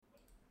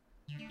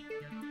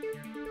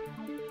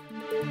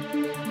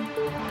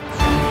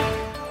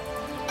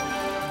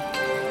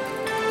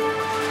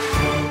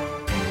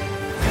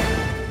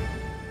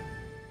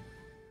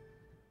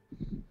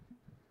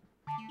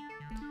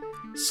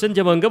Xin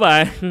chào mừng các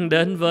bạn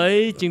đến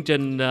với chương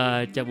trình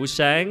chào buổi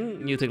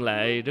sáng. Như thường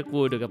lệ, rất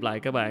vui được gặp lại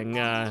các bạn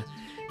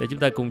để chúng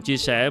ta cùng chia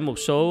sẻ một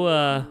số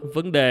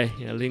vấn đề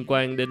liên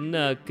quan đến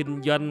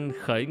kinh doanh,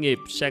 khởi nghiệp,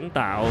 sáng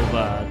tạo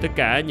và tất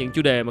cả những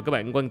chủ đề mà các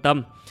bạn quan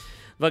tâm.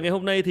 Và ngày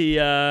hôm nay thì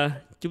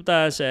chúng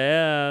ta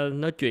sẽ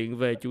nói chuyện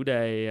về chủ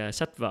đề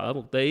sách vở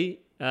một tí.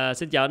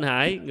 Xin chào anh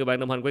Hải, người bạn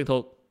đồng hành quen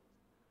thuộc.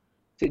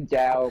 Xin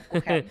chào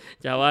Quốc Khánh,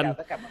 Chào xin anh. chào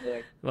tất cả mọi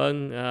người.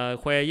 Vâng,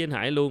 khoe với anh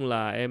Hải luôn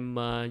là em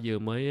vừa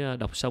mới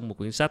đọc xong một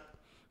quyển sách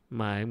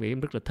mà em nghĩ em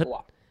rất là thích.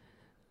 Wow.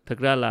 Thực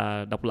ra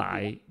là đọc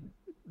lại,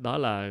 đó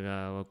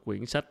là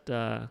quyển sách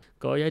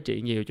có giá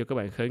trị nhiều cho các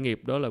bạn khởi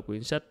nghiệp. Đó là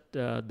quyển sách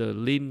The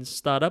Lean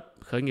Startup,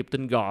 khởi nghiệp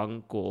tinh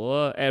gọn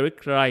của Eric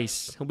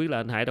Ries. Không biết là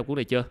anh Hải đọc cuốn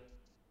này chưa?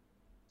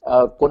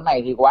 Cuốn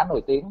này thì quá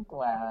nổi tiếng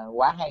và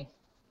quá hay.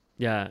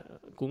 Dạ,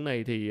 cuốn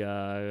này thì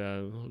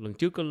lần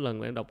trước có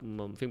lần em đọc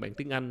phiên bản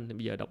tiếng Anh,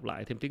 bây giờ đọc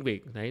lại thêm tiếng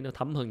Việt, thấy nó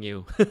thấm hơn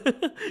nhiều.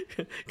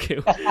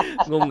 Kiểu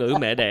ngôn ngữ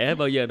mẹ đẻ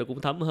bao giờ nó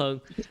cũng thấm hơn.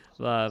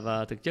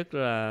 Và thực chất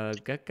là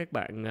các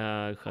bạn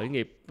khởi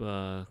nghiệp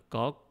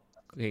có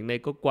hiện nay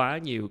có quá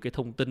nhiều cái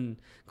thông tin,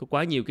 có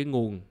quá nhiều cái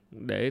nguồn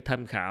để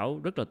tham khảo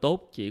rất là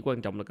tốt, chỉ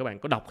quan trọng là các bạn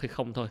có đọc hay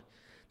không thôi.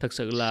 Thực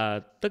sự là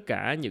tất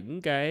cả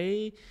những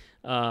cái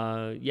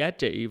giá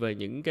trị và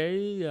những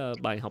cái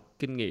bài học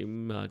kinh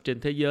nghiệm trên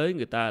thế giới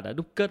người ta đã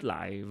đúc kết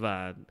lại,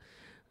 và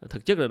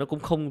thực chất là nó cũng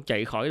không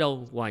chạy khỏi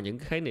đâu ngoài những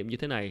cái khái niệm như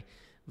thế này.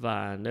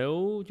 Và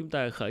nếu chúng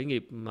ta khởi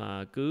nghiệp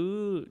mà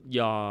cứ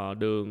dò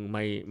đường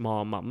mày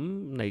mò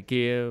mẫm này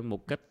kia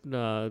một cách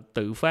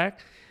tự phát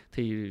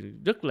thì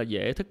rất là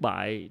dễ thất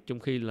bại, trong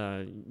khi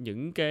là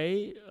những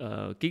cái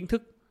kiến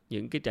thức,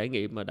 những cái trải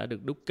nghiệm mà đã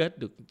được đúc kết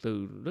được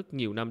từ rất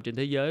nhiều năm trên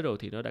thế giới rồi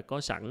thì nó đã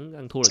có sẵn,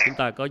 ăn thua là chúng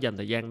ta có dành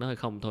thời gian đó hay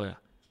không thôi à.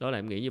 Đó là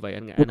em nghĩ như vậy.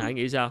 Anh Hải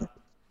nghĩ sao?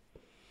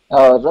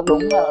 Rất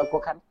đúng Quốc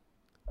Khánh.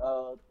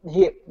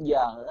 Hiện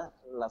giờ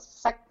là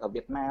sách ở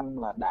Việt Nam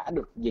là đã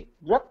được dịch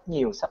rất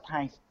nhiều sách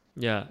hay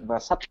Dạ. và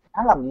sách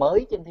khá là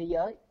mới trên thế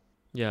giới.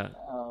 Dạ.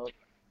 Ờ,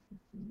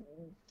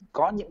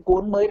 có những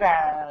cuốn mới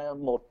ra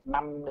 1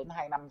 năm đến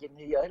 2 năm trên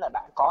thế giới là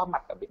đã có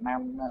mặt ở Việt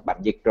Nam bản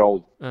dịch rồi.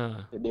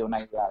 Thì điều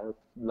này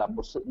là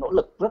một sự nỗ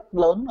lực rất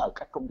lớn ở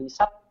các công ty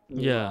sách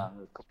như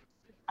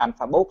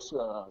Alpha Books,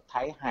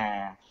 Thái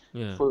Hà,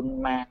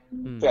 Phương Nam,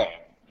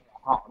 Trẻ.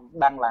 Họ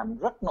đang làm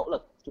rất nỗ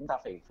lực, chúng ta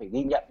phải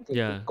ghi nhận cái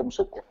công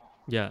sức của họ.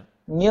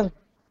 Nhưng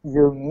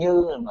dường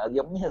như là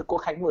giống như cô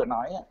Khánh vừa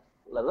nói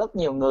là rất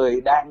nhiều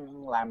người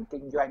đang làm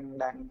kinh doanh,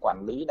 đang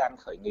quản lý, đang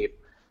khởi nghiệp,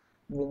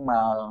 nhưng mà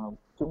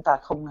chúng ta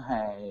không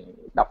hề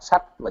đọc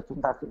sách, và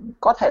chúng ta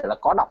có thể là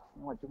có đọc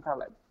nhưng mà chúng ta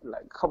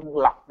lại không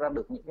lọc ra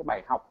được những cái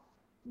bài học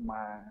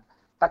mà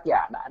tác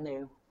giả đã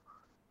nêu,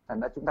 thành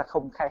ra chúng ta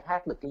không khai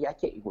thác được cái giá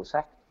trị của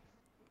sách.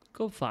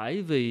 Có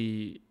phải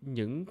vì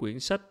những quyển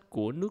sách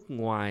của nước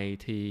ngoài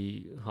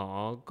thì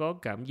họ có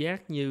cảm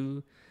giác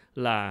như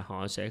là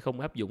họ sẽ không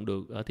áp dụng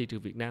được ở thị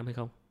trường Việt Nam hay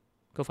không?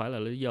 Có phải là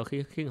lý do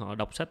khiến họ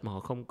đọc sách mà họ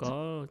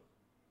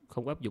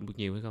không áp dụng được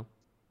nhiều hay không?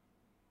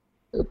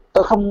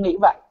 Tôi không nghĩ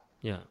vậy.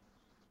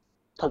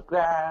 Thực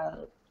ra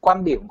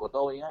quan điểm của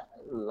tôi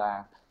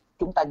là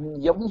chúng ta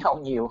giống nhau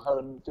nhiều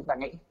hơn chúng ta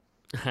nghĩ.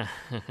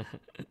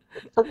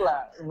 Tức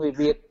là người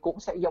Việt cũng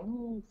sẽ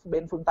giống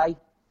bên phương Tây.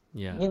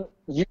 Nhưng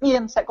dĩ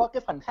nhiên sẽ có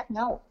cái phần khác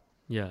nhau.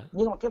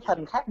 Nhưng mà cái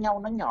phần khác nhau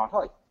nó nhỏ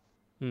thôi.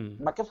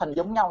 Mà cái phần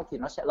giống nhau thì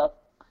nó sẽ lớn.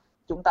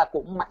 Chúng ta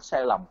cũng mắc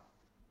sai lầm,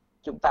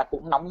 chúng ta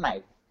cũng nóng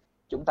nảy,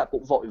 chúng ta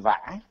cũng vội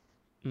vã,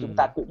 chúng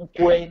ta cũng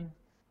quên,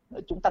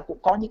 chúng ta cũng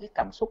có những cái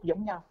cảm xúc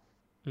giống nhau.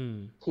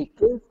 Thì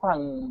cái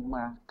phần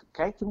mà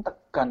cái chúng ta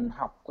cần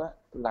học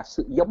là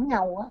sự giống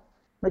nhau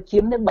nó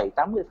chiếm đến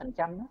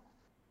 70-80%,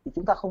 thì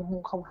chúng ta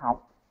không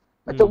học.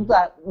 Mà chúng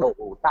ta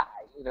đổ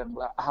tại rằng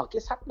là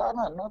cái sách đó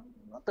là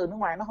nó từ nước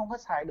ngoài, nó không có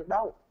xài được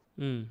đâu.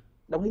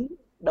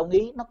 Đồng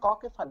ý nó có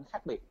cái phần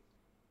khác biệt.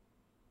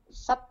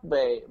 Sách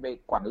về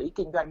quản lý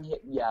kinh doanh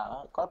hiện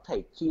giờ có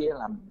thể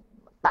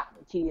tạm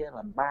chia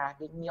làm 3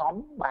 cái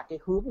nhóm, 3 cái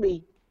hướng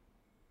đi.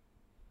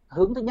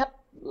 Hướng thứ nhất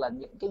là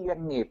những cái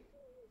doanh nghiệp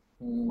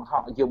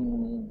họ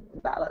dùng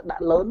đã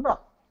lớn rồi,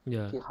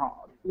 thì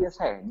họ chia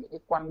sẻ những cái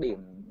quan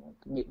điểm,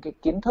 những cái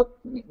kiến thức,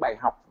 những bài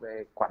học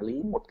về quản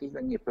lý một cái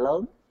doanh nghiệp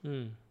lớn.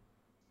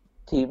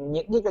 Thì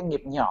những cái doanh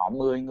nghiệp nhỏ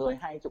 10 người,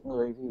 20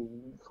 người thì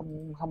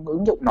không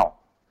ứng dụng nổi.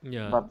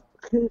 Và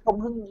khi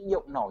không ứng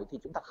dụng nổi thì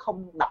chúng ta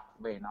không đọc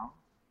về nó.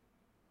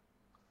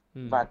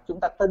 Và chúng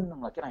ta tin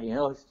rằng là cái này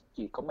ơi,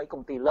 chỉ có mấy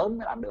công ty lớn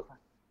mới làm được.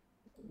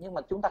 Nhưng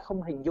mà chúng ta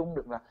không hình dung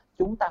được là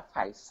chúng ta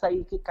phải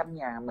xây cái căn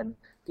nhà mình,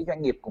 cái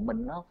doanh nghiệp của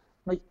mình nó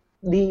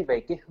đi về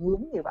cái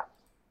hướng như vậy.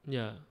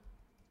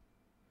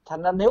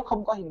 Thành ra nếu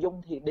không có hình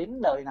dung thì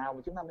đến đời nào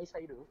mà chúng ta mới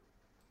xây được.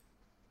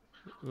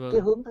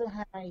 Cái hướng thứ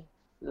hai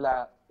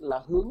là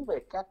hướng về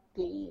các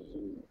cái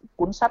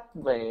cuốn sách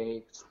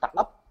về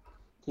startup.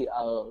 Thì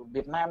ở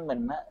Việt Nam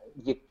mình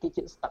dịch cái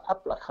chữ startup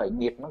là khởi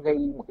nghiệp, nó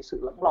gây một cái sự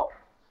lẫn lộn.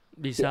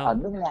 Vì sao? Ở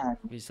nước ngoài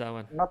vì sao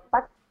anh?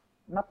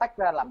 Nó tách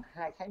ra làm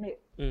 2 khái niệm.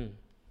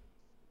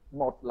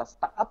 Một là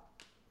startup,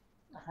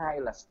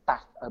 2 là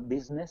start a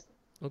business.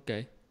 Ok.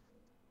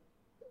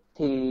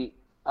 Thì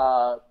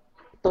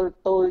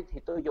tôi thì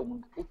tôi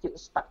dùng cái chữ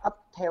startup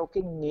theo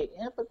cái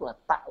nghĩa tức là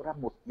tạo ra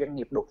một doanh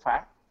nghiệp đột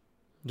phá.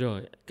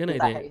 Rồi, cái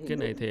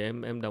này thì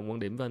em đồng quan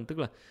điểm với anh, tức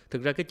là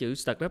thực ra cái chữ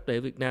startup tại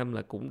Việt Nam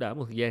là cũng đã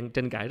một thời gian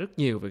tranh cãi rất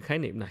nhiều về khái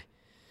niệm này.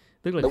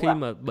 Tức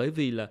là bởi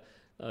vì là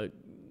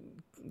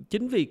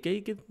chính vì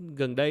cái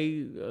gần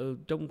đây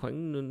trong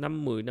khoảng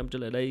 5-10 năm trở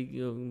lại đây,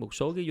 một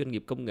số cái doanh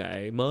nghiệp công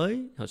nghệ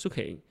mới họ xuất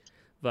hiện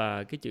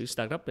và cái chữ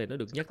startup này nó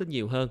được nhắc đến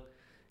nhiều hơn.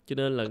 Cho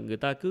nên là người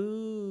ta cứ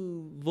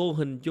vô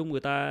hình chung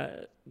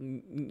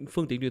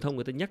phương tiện truyền thông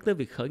người ta nhắc tới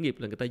việc khởi nghiệp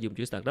là người ta dùng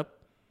chữ startup.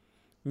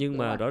 Nhưng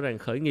mà rõ ràng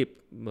khởi nghiệp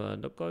mà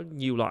nó có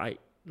nhiều loại,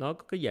 nó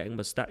có cái dạng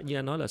mà như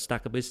anh nói là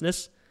start a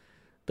business,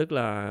 tức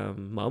là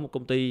mở một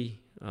công ty,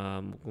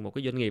 một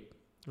cái doanh nghiệp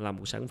làm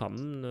một sản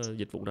phẩm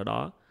dịch vụ nào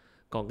đó.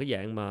 Còn cái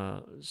dạng mà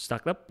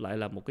startup lại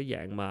là một cái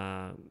dạng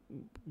mà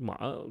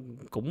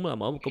cũng là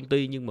mở một công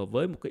ty nhưng mà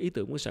với một cái ý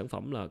tưởng, một cái sản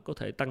phẩm là có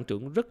thể tăng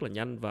trưởng rất là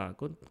nhanh và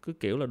có cái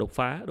kiểu là đột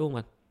phá, đúng không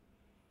anh?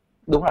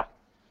 Đúng rồi.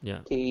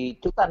 Yeah. Thì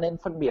chúng ta nên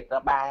phân biệt ra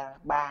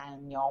ba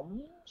nhóm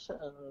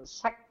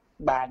sách,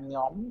 ba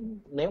nhóm,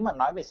 nếu mà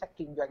nói về sách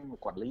kinh doanh và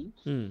quản lý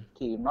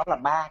thì nó là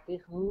ba cái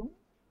hướng.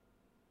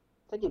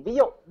 Thế thì ví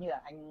dụ như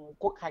là anh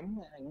Quốc Khánh,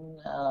 anh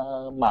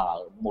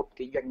mở một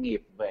cái doanh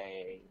nghiệp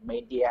về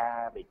media,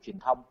 về truyền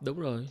thông. Đúng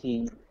rồi.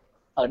 Thì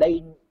ở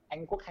đây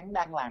anh Quốc Khánh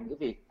đang làm cái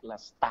việc là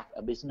start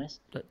a business,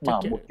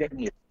 mở một doanh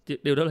nghiệp.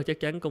 Điều đó là chắc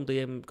chắn. Công ty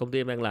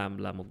em đang làm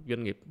là một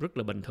doanh nghiệp rất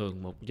là bình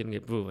thường, một doanh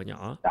nghiệp vừa và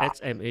nhỏ,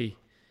 SME.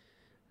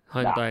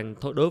 Hoàn toàn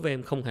đối với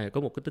em không hề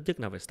có một cái tính chất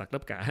nào về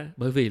startup cả,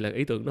 bởi vì là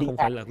ý tưởng nó không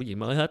phải là cái gì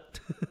mới hết.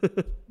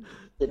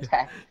 Chính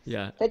xác.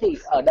 Yeah. Thế thì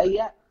ở đây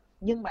á,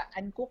 nhưng mà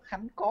anh Quốc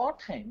Khánh có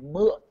thể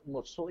mượn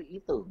một số ý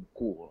tưởng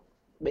của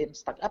bên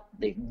startup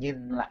để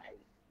nhìn lại,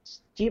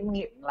 chiêm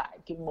nghiệm lại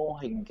cái mô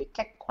hình, cái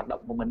cách hoạt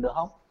động của mình được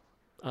không?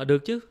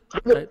 Được chứ.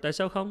 Tại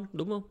sao không,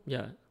 đúng không?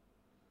 Dạ.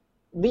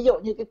 Ví dụ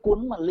như cái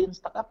cuốn mà Lean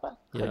Startup á,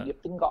 khởi nghiệp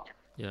tinh gọn.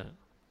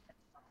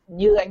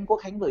 Như anh Quốc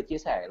Khánh vừa chia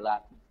sẻ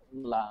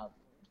là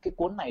cái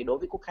cuốn này đối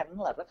với Quốc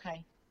Khánh là rất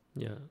hay.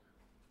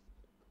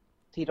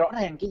 Thì rõ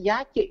ràng cái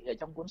giá trị ở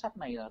trong cuốn sách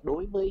này là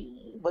đối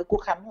với Quốc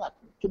Khánh là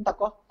chúng ta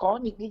có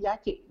những cái giá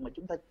trị mà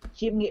chúng ta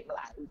chiêm nghiệm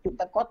lại, chúng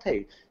ta có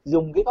thể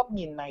dùng cái góc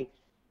nhìn này,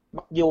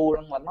 mặc dù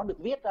là nó được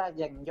viết ra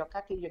dành cho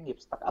các cái doanh nghiệp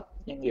startup,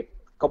 doanh nghiệp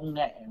công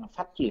nghệ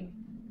phát triển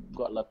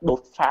gọi là đột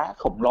phá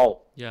khổng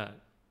lồ.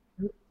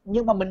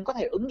 Nhưng mà mình có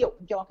thể ứng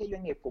dụng cho cái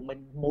doanh nghiệp của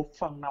mình một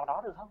phần nào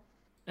đó được không?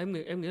 Em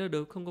nghĩ là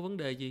được, không có vấn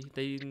đề gì.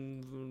 Tại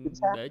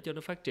để cho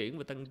nó phát triển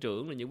và tăng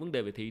trưởng là những vấn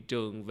đề về thị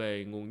trường,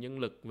 về nguồn nhân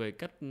lực, về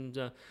cách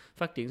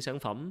phát triển sản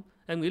phẩm.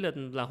 Em nghĩ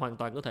là hoàn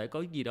toàn có thể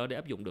có gì đó để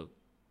áp dụng được.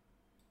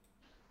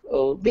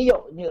 Ví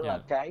dụ như là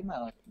cái mà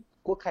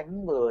Quốc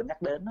Khánh vừa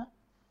nhắc đến đó,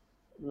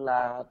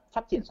 là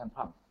phát triển sản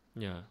phẩm.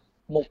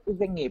 Một cái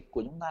doanh nghiệp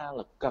của chúng ta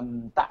là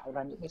cần tạo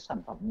ra những cái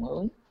sản phẩm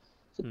mới,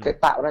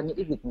 tạo ra những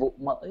cái dịch vụ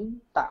mới,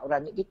 tạo ra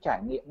những cái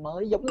trải nghiệm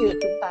mới, giống như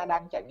chúng ta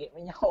đang trải nghiệm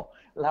với nhau,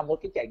 là một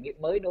cái trải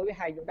nghiệm mới đối với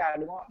hai chúng ta,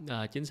 đúng không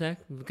ạ? Chính xác.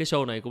 Cái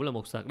show này cũng là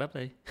một startup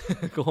đây.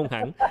 Cũng không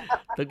hẳn.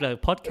 Tức là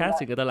podcast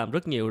thì người ta làm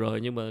rất nhiều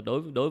rồi, nhưng mà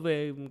đối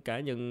với cá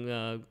nhân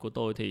của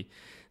tôi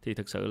thì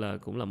thực sự là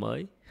cũng là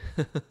mới.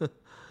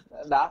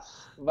 Đó.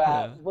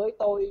 Và với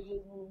tôi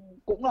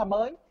cũng là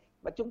mới,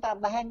 và chúng ta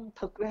đang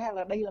thực ra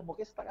là đây là một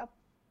cái startup.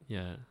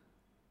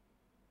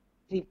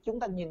 Thì chúng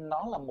ta nhìn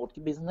nó là một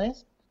cái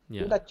business.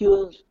 Chúng ta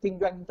chưa kinh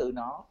doanh từ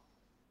nó,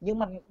 nhưng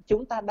mà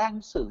chúng ta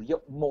đang sử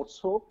dụng một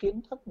số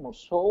kiến thức, một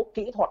số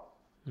kỹ thuật,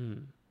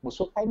 một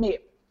số khái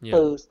niệm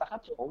từ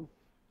startup rồi.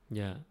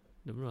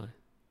 Đúng rồi.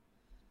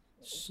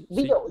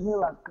 Ví dụ như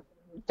là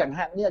chẳng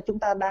hạn như là chúng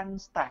ta đang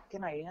start cái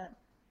này á,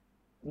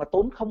 mà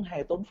không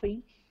hề tốn phí,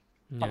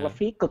 hoặc là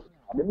phí cực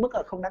nhỏ đến mức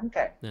là không đáng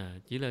kể.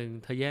 Chỉ là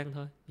thời gian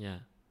thôi.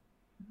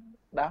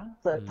 Đó,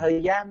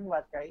 thời gian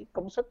và cái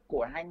công sức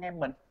của hai anh em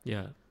mình.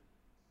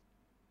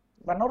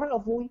 Và nó rất là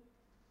vui.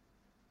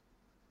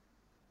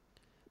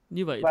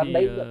 Như vậy và thì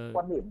đây là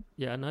quan điểm.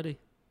 Anh nói đi.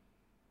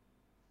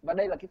 Và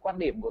đây là cái quan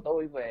điểm của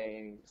tôi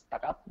về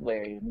startup,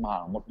 về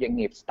mở một doanh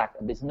nghiệp, start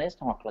a business,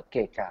 hoặc là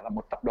kể cả là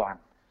một tập đoàn,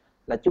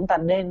 là chúng ta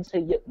nên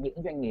xây dựng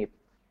những doanh nghiệp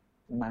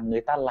mà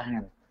người ta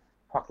làm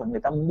hoặc là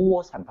người ta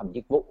mua sản phẩm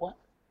dịch vụ á,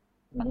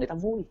 mà người ta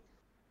vui.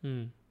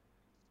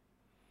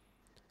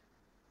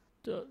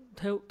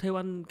 Theo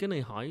anh, cái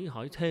này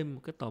hỏi thêm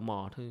một cái tò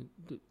mò thôi.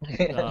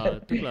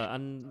 Tức là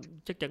anh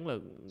chắc chắn là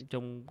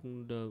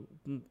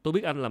tôi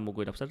biết anh là một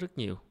người đọc sách rất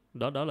nhiều,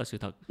 đó là sự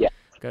thật.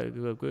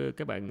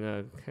 Các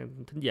bạn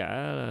thính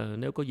giả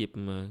nếu có dịp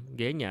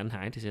ghé nhà anh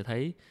Hải thì sẽ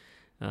thấy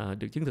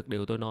được chứng thực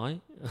điều tôi nói.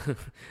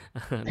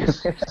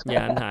 Nhà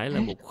anh Hải là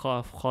một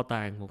kho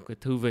tàng, một cái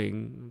thư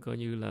viện, coi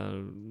như là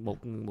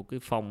một cái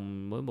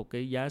phòng với một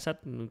cái giá sách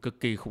cực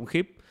kỳ khủng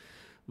khiếp.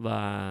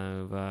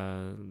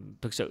 Và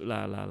thực sự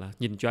là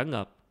nhìn choáng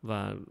ngợp,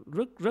 và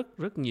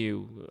rất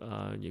nhiều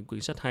những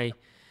quyển sách hay.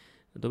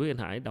 Tôi biết anh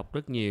Hải đọc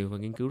rất nhiều và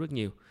nghiên cứu rất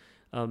nhiều.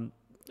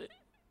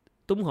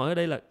 Tôi muốn hỏi ở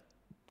đây là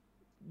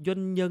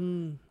doanh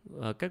nhân,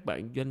 các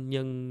bạn doanh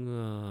nhân,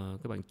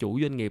 các bạn chủ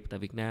doanh nghiệp tại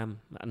Việt Nam,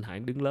 anh Hải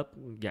đứng lớp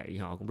dạy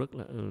họ cũng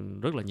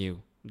rất là nhiều,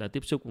 đã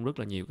tiếp xúc cũng rất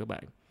là nhiều các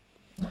bạn.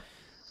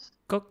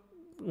 có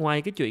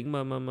ngoài cái chuyện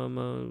mà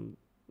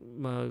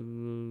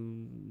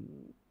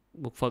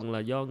một phần là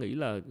do nghĩ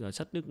là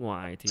sách nước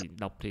ngoài thì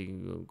đọc thì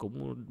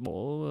cũng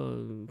bổ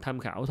tham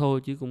khảo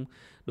thôi, chứ cũng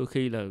đôi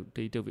khi là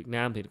thị trường Việt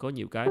Nam thì có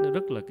nhiều cái nó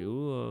rất là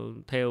kiểu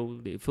theo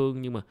địa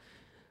phương, nhưng mà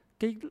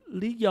cái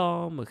lý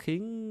do mà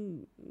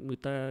khiến người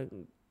ta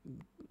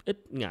ít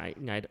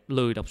ngại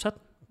lười đọc sách,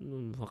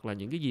 hoặc là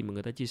những cái gì mà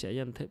người ta chia sẻ với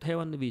anh, theo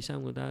anh vì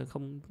sao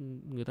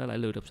người ta lại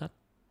lười đọc sách,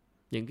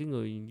 những cái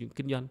người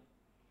kinh doanh?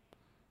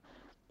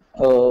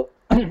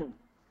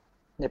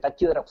 Người ta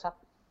chưa đọc sách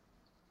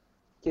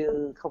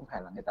chứ không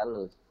phải là người ta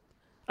lười.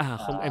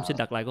 Không, em xin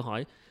đặt lại câu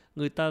hỏi.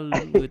 Người ta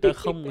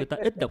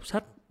ít đọc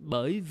sách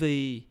bởi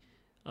vì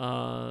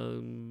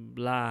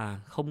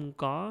là không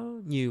có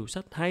nhiều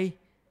sách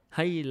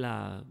hay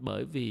là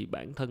bởi vì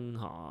bản thân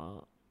họ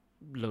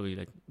lười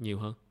là nhiều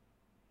hơn?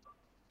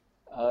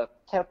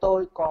 Theo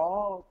tôi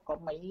có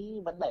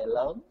mấy vấn đề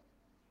lớn.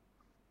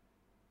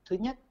 Thứ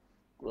nhất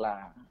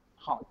là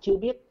họ chưa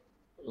biết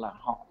là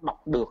họ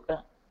đọc được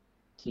đó,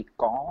 thì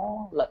có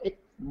lợi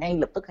ích ngay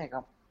lập tức hay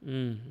không.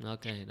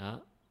 Ok, đó.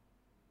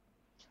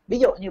 Ví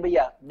dụ như bây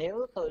giờ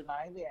nếu tôi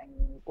nói với anh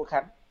Quốc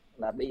Khánh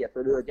là bây giờ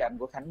tôi đưa cho anh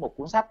Quốc Khánh một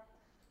cuốn sách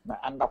mà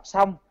anh đọc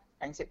xong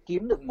anh sẽ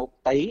kiếm được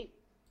 1 tỷ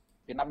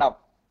Việt Nam đồng,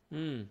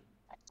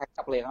 anh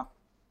đọc liền không?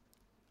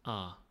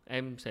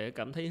 Em sẽ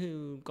cảm thấy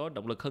có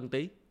động lực hơn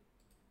tí.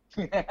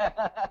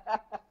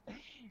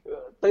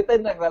 Tôi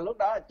tin rằng là lúc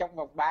đó trong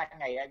vòng 3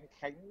 ngày anh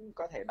Khánh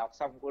có thể đọc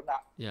xong cuốn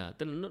đó. Dạ,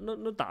 tức là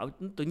nó tạo,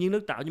 tự nhiên nó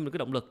tạo cho mình cái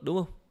động lực, đúng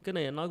không? Cái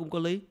này anh nói cũng có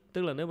lý.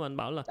 Tức là nếu mà anh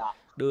bảo là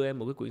đưa em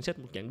một cái quyển sách,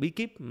 một dạng bí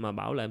kíp mà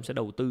bảo là em sẽ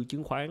đầu tư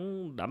chứng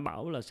khoán, đảm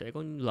bảo là sẽ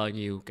có lời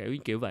nhiều,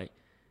 kiểu vậy.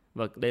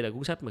 Và đây là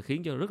cuốn sách mà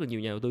khiến cho rất là nhiều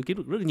nhà đầu tư kiếm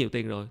được rất là nhiều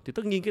tiền rồi, thì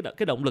tất nhiên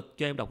cái động lực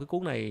cho em đọc cái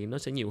cuốn này nó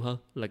sẽ nhiều hơn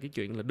là cái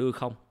chuyện là đưa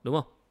không, đúng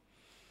không?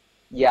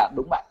 Dạ,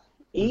 đúng vậy.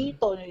 Ý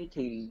tôi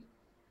thì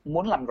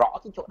muốn làm rõ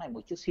cái chỗ này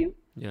một chút xíu.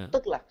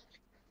 Tức là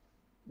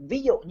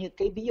ví dụ như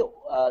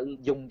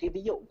dùng cái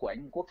ví dụ của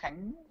anh Quốc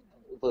Khánh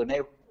vừa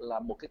nêu là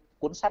một cái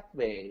cuốn sách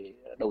về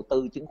đầu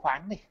tư chứng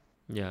khoán đi.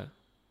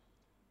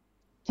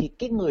 Thì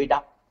cái người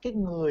đọc, cái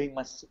người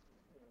mà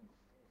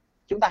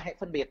chúng ta hãy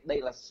phân biệt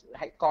đây là,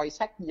 hãy coi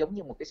sách giống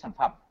như một cái sản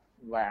phẩm,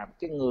 và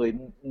cái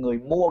người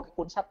mua cái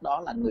cuốn sách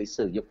đó là người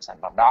sử dụng sản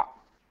phẩm đó.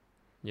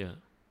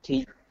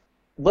 Thì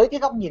với cái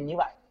góc nhìn như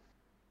vậy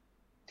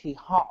thì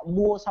họ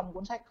mua xong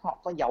cuốn sách họ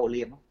có giàu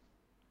liền không?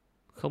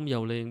 Không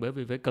giàu liền, bởi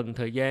vì phải cần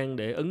thời gian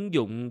để ứng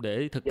dụng,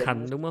 để thực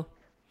hành, đúng không?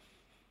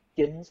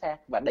 Chính xác,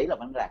 và đấy là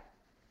vấn đề.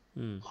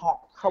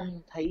 Họ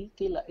không thấy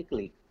cái lợi ích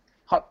liền.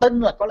 Họ tin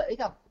là có lợi ích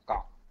không?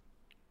 Có.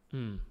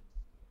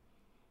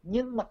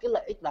 Nhưng mà cái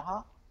lợi ích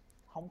đó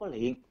không có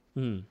liền.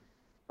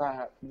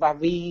 Và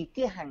vì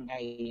cái hàng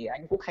ngày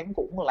anh Quốc Khánh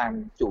cũng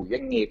làm chủ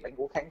doanh nghiệp, anh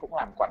Quốc Khánh cũng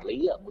làm quản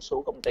lý ở một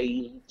số công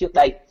ty trước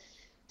đây,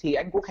 thì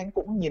anh Quốc Khánh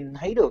cũng nhìn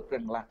thấy được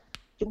rằng là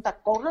chúng ta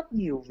có rất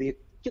nhiều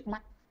việc trước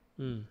mắt.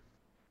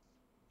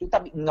 Chúng ta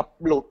bị ngập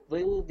lụt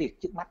với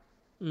việc trước mắt.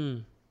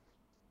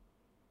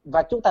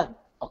 Và chúng ta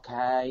ok,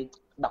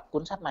 đọc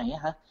cuốn sách này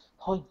hả?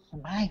 Thôi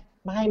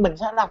mai mình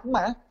sẽ đọc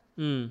mà.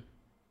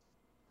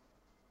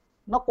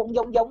 Nó cũng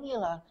giống như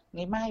là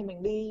ngày mai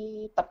mình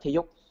đi tập thể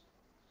dục.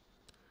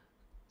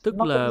 Tức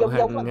là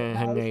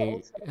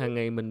hàng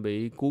ngày mình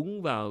bị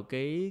cuốn vào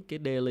cái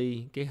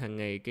daily, cái hàng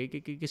ngày,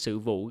 cái sự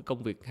vụ, cái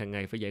công việc hàng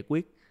ngày phải giải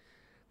quyết.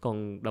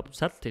 Còn đọc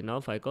sách thì nó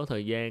phải có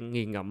thời gian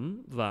nghiền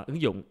ngẫm và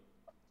ứng dụng.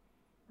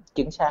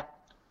 Chính xác.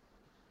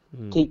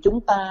 Thì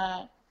chúng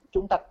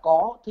ta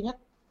có, thứ nhất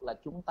là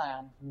chúng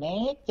ta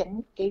né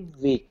tránh cái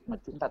việc mà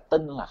chúng ta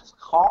tin là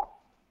khó.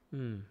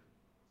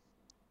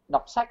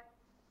 Đọc sách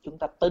chúng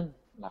ta tin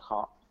là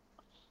khó.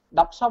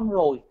 Đọc xong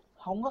rồi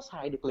không có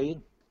xài được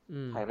liền.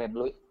 Phải rèn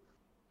luyện.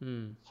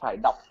 Phải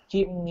đọc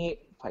chiêm nghiệm,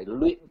 phải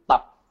luyện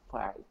tập,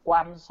 phải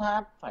quan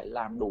sát, phải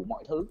làm đủ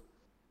mọi thứ.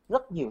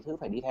 Rất nhiều thứ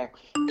phải đi theo.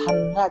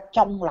 Thành ra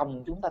trong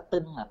lòng chúng ta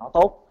tin là nó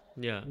tốt.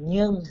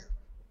 Nhưng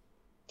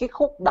cái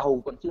khúc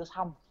đầu còn chưa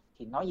xong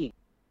thì nói gì.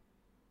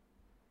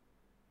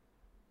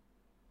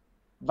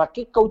 Và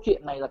cái câu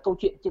chuyện này là câu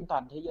chuyện trên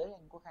toàn thế giới,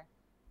 anh Quốc Khánh.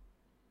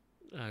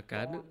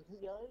 Toàn thế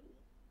giới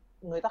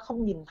người ta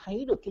không nhìn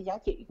thấy được cái giá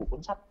trị của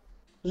cuốn sách.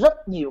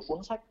 Rất nhiều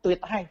cuốn sách tuyệt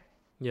hay,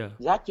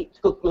 giá trị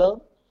cực lớn,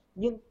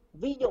 nhưng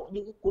ví dụ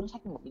như cái cuốn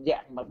sách một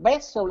dạng mà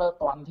bestseller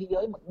toàn thế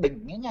giới mà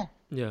đỉnh ấy nha,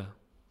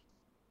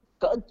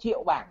 cỡ 1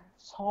 triệu bảng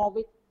so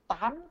với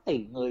 8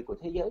 tỷ người của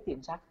thế giới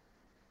tìm sách.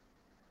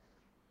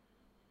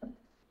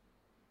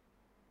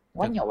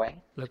 Quá nhỏ bé.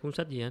 Là cuốn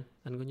sách gì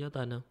anh có nhớ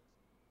tên không?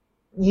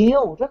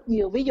 Nhiều, rất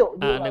nhiều. Ví dụ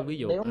như là, ví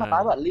dụ. nếu mà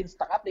nói vào Lean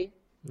Startup đi,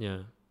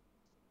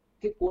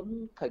 cái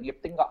cuốn khởi nghiệp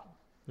tinh gọn.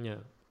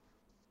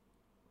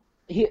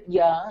 Hiện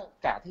giờ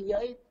cả thế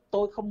giới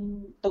tôi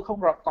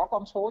không có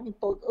con số, nhưng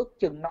tôi ước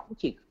chừng nó cũng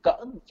chỉ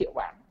cỡ 1 triệu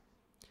bảng.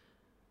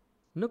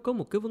 Nó có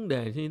một cái vấn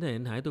đề như thế này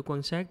anh Hải, tôi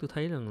quan sát tôi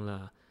thấy rằng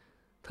là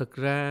thực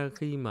ra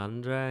khi mà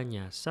anh ra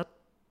nhà sách,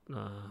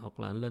 hoặc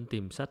là anh lên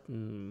tìm sách,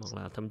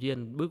 hoặc là thậm chí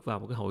anh bước vào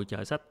một cái hội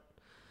chợ sách,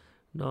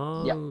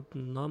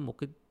 nó một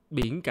cái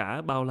biển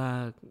cả bao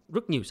la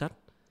rất nhiều sách,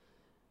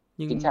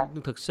 Chính xác.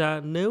 Nhưng thực ra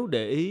nếu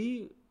để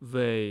ý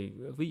về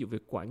ví dụ về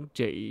quản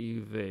trị,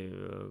 về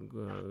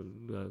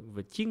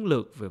về chiến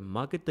lược, về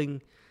marketing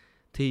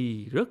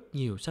thì rất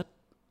nhiều sách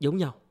giống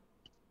nhau.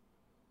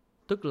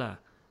 Tức là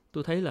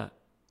tôi thấy là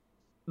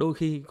đôi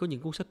khi có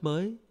những cuốn sách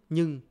mới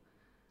nhưng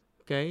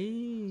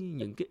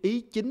những cái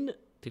ý chính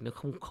thì nó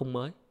không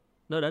mới.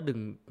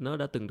 Nó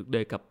đã từng được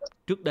đề cập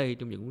trước đây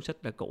trong những cuốn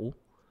sách đã cũ.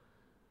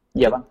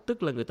 Dạ vâng.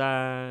 Tức là người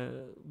ta,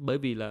 bởi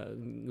vì là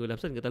người làm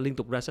sách người ta liên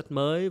tục ra sách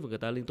mới và người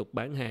ta liên tục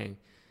bán hàng.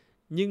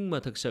 Nhưng mà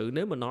thực sự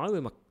nếu mà nói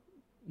về mặt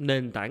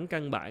nền tảng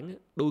căn bản,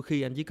 đôi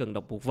khi anh chỉ cần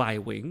đọc một vài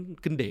quyển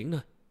kinh điển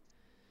thôi.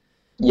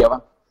 Dạ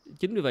vâng.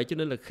 Chính vì vậy cho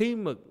nên là khi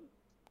mà,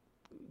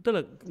 tức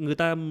là người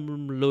ta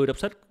lười đọc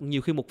sách,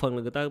 nhiều khi một phần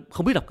là người ta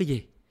không biết đọc cái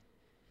gì.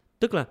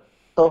 Tức là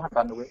tôi hoàn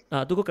toàn đồng ý.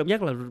 tôi có cảm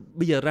giác là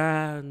bây giờ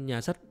ra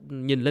nhà sách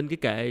nhìn lên cái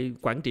kệ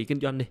quản trị kinh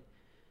doanh đi,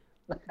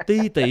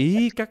 ti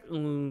tỉ các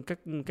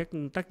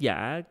tác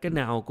giả cái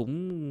nào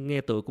cũng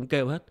nghe tựa cũng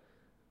kêu hết.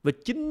 Và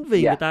chính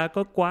vì người ta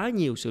có quá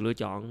nhiều sự lựa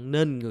chọn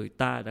nên người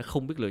ta đã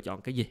không biết lựa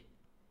chọn cái gì.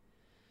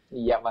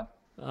 Dạ vâng.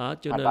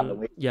 Cho nên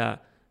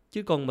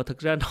chứ còn mà thực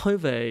ra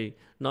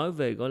nói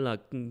về gọi là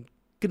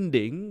kinh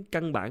điển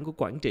căn bản của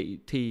quản trị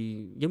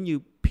thì giống như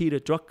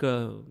Peter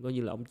Drucker, coi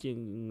như là ông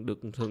được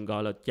thường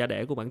gọi là cha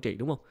đẻ của quản trị,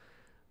 đúng không?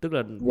 Tức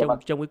là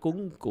trong cái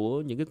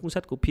những cái cuốn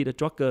sách của Peter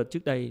Drucker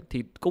trước đây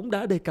thì cũng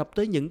đã đề cập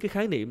tới những cái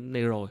khái niệm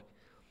này rồi.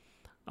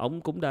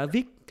 Ông cũng đã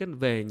viết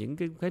về những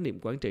cái khái niệm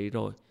quản trị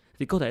rồi.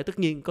 Thì tất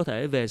nhiên có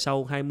thể về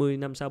sau 20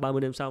 năm sau,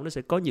 30 năm sau nó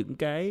sẽ có những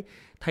cái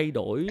thay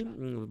đổi,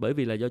 bởi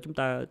vì là do chúng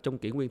ta trong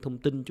kỷ nguyên thông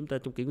tin, chúng ta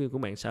trong kỷ nguyên của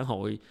mạng xã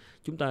hội,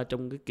 chúng ta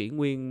trong cái kỷ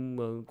nguyên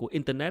của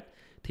internet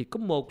thì có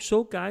một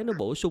số cái nó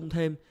bổ sung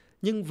thêm,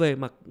 nhưng về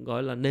mặt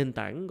gọi là nền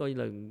tảng, gọi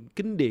là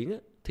kinh điển á,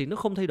 thì nó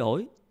không thay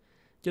đổi.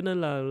 Cho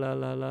nên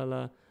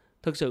là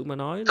thực sự mà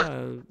nói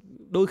là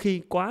đôi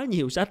khi quá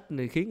nhiều sách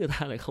này khiến người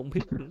ta lại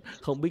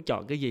không biết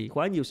chọn cái gì,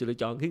 quá nhiều sự lựa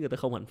chọn khiến người ta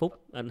không hạnh phúc.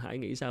 Anh Hải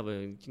nghĩ sao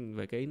về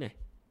cái ý này?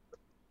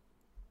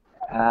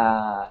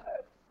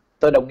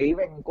 Tôi đồng ý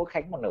với anh Quốc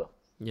Khánh một nửa.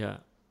 Dạ.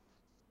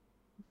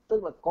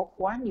 Tức là có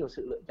quá nhiều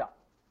sự lựa chọn.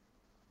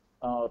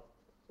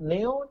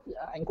 Nếu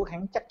anh Quốc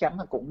Khánh chắc chắn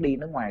là cũng đi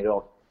nước ngoài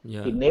rồi.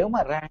 Thì nếu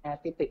mà ra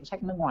cái tiệm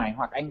sách nước ngoài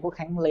hoặc anh Quốc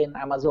Khánh lên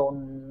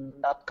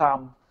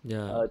Amazon.com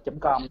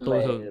 .com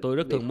tôi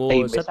rất thường mua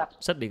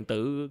sách điện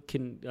tử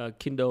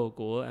Kindle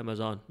của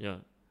Amazon.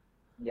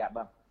 Dạ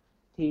vâng.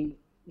 Thì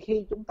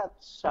khi chúng ta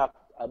search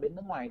ở bên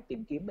nước ngoài,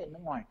 tìm kiếm bên nước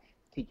ngoài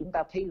thì chúng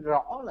ta thấy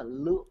rõ là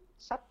lượng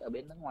sách ở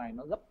bên nước ngoài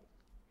nó gấp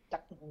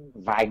chắc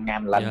vài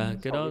ngàn lần.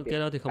 Cái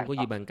đó thì không có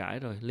gì bàn cãi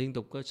rồi, liên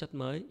tục có sách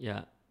mới.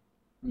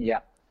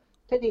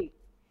 Thế thì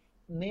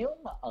nếu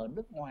mà ở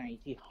nước ngoài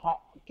thì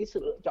cái sự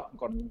lựa chọn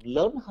còn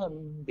lớn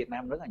hơn Việt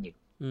Nam rất là nhiều.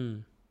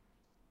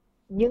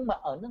 Nhưng mà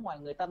ở nước ngoài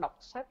người ta đọc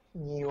sách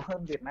nhiều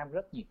hơn Việt Nam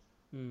rất nhiều.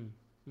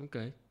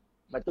 Okay.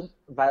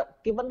 Và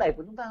cái vấn đề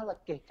của chúng ta là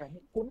kể cả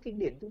những cuốn kinh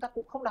điển chúng ta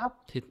cũng không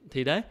đọc.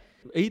 Thì đấy,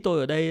 ý tôi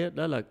ở đây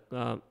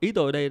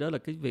đó là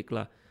cái việc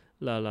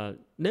là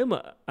nếu mà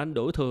anh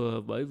đổ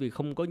thừa bởi vì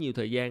không có nhiều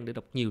thời gian để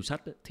đọc nhiều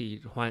sách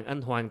thì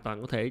anh hoàn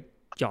toàn có thể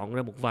chọn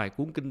ra một vài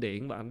cuốn kinh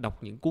điển và anh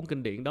đọc những cuốn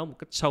kinh điển đó một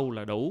cách sâu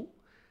là đủ,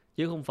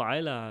 chứ không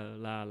phải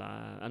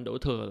là anh đổ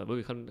thừa là bởi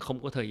vì không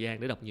có thời gian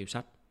để đọc nhiều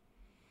sách.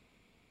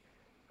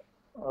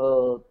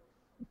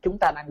 Chúng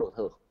ta đang đổ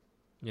thừa.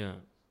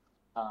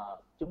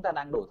 Chúng ta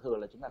đang đổ thừa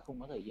là chúng ta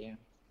không có thời gian.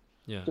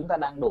 Chúng ta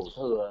đang đổ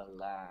thừa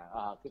là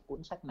cái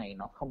cuốn sách này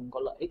nó không có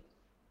lợi ích.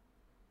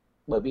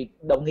 Bởi vì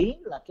đồng ý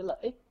là cái lợi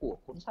ích của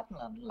cuốn sách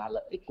là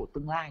lợi ích của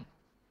tương lai.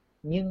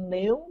 Nhưng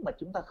nếu mà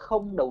chúng ta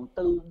không đầu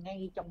tư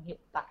ngay trong hiện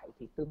tại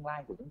thì tương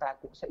lai của chúng ta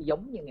cũng sẽ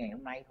giống như ngày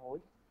hôm nay thôi.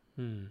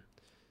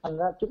 Thành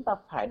ra chúng ta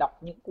phải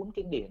đọc những cuốn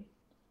kinh điển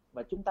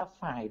và chúng ta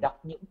phải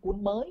đọc những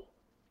cuốn mới.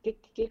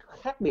 Cái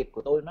khác biệt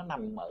của tôi nó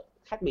nằm ở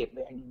khác biệt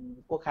với anh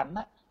Quốc Khánh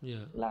á,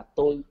 là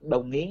tôi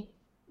đồng ý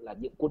là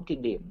những cuốn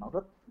kinh điển nó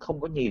rất không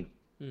có nhiều.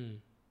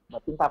 Và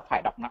chúng ta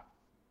phải đọc nặng.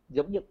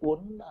 Giống như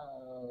cuốn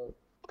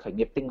Khởi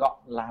nghiệp tinh gọn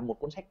là một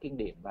cuốn sách kinh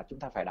điển và chúng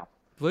ta phải đọc.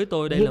 Với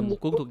tôi đây là một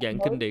cuốn thuộc dạng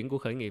kinh điển của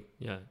khởi nghiệp.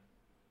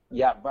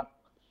 Dạ vâng.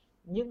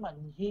 Nhưng mà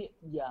hiện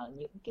giờ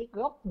những cái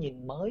góc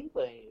nhìn mới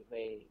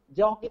về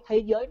do cái thế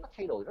giới nó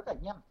thay đổi rất là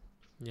nhanh.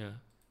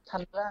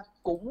 Thành ra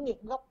cũng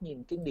những góc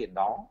nhìn kinh điển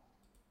đó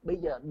bây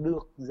giờ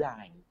được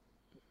giải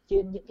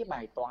trên những cái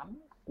bài toán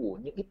của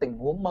những cái tình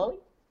huống mới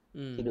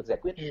thì được giải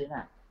quyết như thế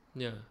nào.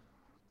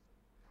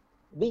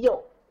 Ví dụ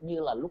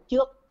như là lúc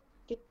trước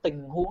cái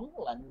tình huống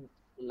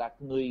là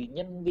người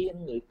nhân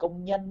viên, người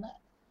công nhân á,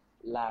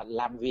 là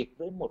làm việc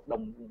với một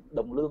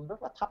đồng lương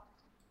rất là thấp.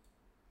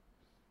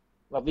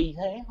 Và vì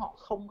thế họ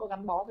không có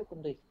gắn bó với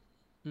công ty.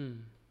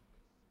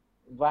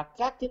 Và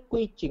các cái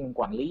quy trình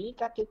quản lý,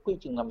 các cái quy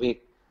trình làm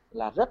việc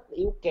là rất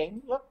yếu kém,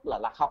 rất là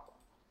lạc hậu.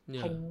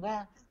 Thành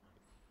ra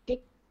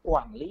cái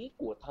quản lý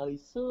của thời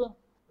xưa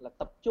là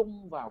tập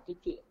trung vào cái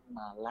chuyện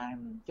mà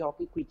làm cho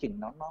cái quy trình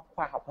nó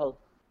khoa học hơn,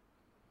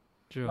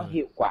 nó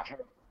hiệu quả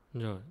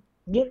hơn.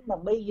 Nhưng mà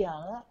bây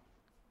giờ á,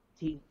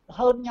 thì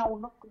hơn nhau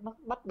nó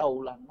bắt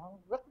đầu là nó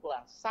rất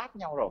là sát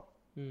nhau rồi.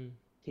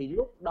 Thì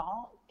lúc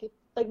đó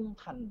tinh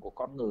thần của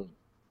con người,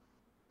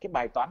 cái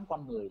bài toán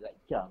con người lại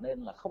trở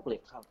nên là khốc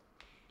liệt hơn.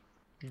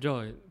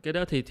 Rồi, cái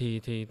đó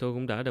thì tôi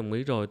cũng đã đồng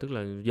ý rồi, tức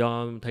là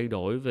do thay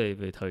đổi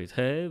về thời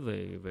thế,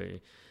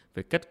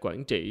 về cách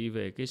quản trị,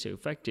 về cái sự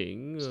phát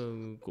triển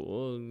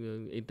của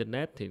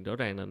internet, thì rõ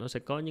ràng là nó sẽ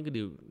có những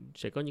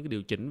cái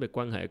điều chỉnh về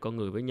quan hệ con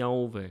người với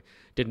nhau, về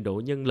trình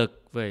độ nhân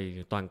lực,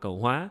 về toàn cầu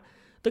hóa.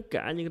 Tất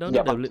cả những cái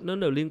đó nó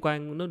đều liên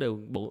quan,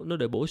 nó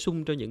đều bổ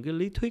sung cho những cái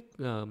lý thuyết,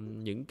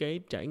 những cái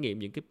trải nghiệm,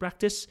 những cái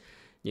practice,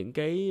 những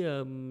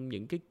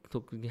cái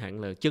thuộc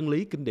hạng là chân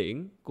lý kinh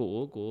điển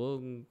của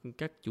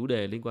các chủ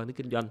đề liên quan đến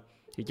kinh doanh,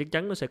 thì chắc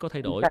chắn nó sẽ có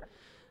thay đổi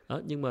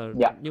đó.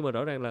 Nhưng mà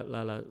rõ ràng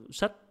là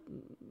sách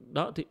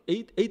đó, thì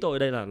ý tôi ở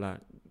đây là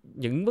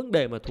những vấn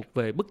đề mà thuộc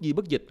về bất di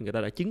bất dịch, người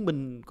ta đã chứng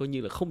minh coi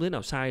như là không thể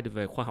nào sai được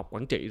về khoa học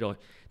quản trị rồi,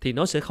 thì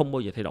nó sẽ không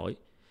bao giờ thay đổi.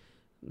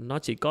 Nó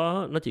chỉ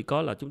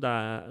có là chúng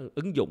ta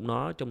ứng dụng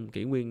nó trong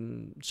kỷ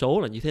nguyên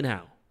số là như thế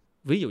nào,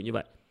 ví dụ như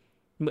vậy.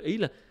 Nhưng mà ý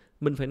là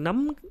mình phải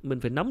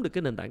nắm được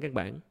cái nền tảng căn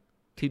bản,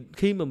 thì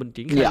khi mà mình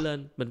triển khai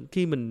lên,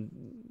 khi mình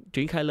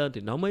triển khai lên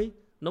thì nó mới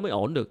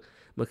ổn được.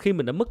 Mà khi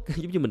mình đã mất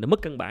giống như mình đã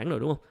mất căn bản rồi,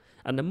 đúng không?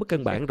 Anh đã mất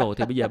căn bản rồi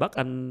thì bây giờ bắt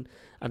anh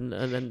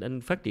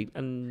phát triển,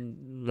 anh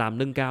làm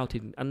nâng cao thì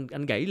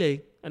anh gãy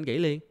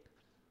liền.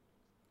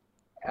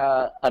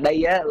 Ở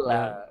đây á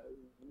là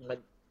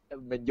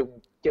mình dùng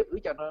chữ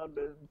cho nó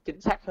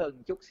chính xác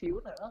hơn chút xíu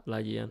nữa là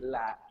gì anh?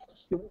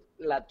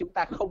 Là chúng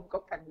ta không có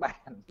căn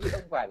bản chứ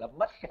không phải là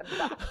mất căn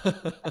bản.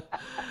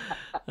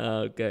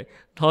 Ok,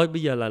 thôi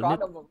bây giờ là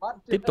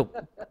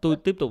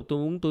tiếp tục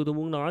tôi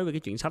muốn nói về cái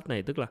chuyện sách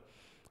này, tức là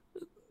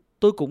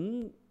tôi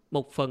cũng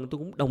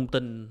đồng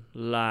tình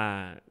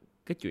là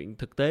cái chuyện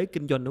thực tế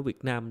kinh doanh ở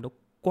Việt Nam nó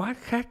quá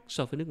khác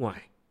so với nước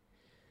ngoài.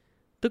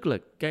 Tức là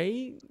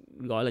cái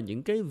gọi là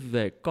những cái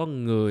về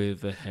con người,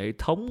 về hệ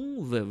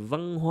thống, về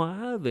văn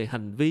hóa, về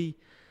hành vi,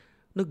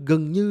 nó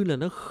gần như là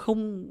nó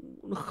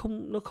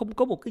không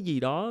có một cái gì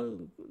đó.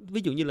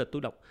 Ví dụ như là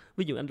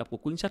anh đọc một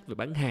cuốn sách về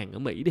bán hàng ở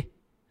Mỹ đi,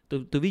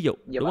 tôi ví dụ,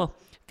 đúng không?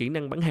 Kỹ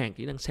năng bán hàng,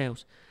 kỹ năng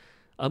sales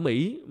ở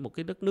Mỹ, một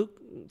cái đất nước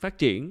phát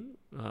triển,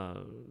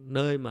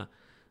 nơi mà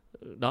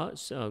đó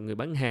người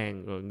bán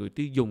hàng, rồi người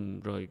tiêu dùng,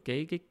 rồi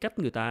cái cách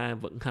người ta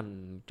vận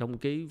hành trong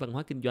cái văn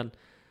hóa kinh doanh,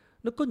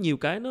 nó có nhiều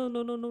cái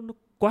nó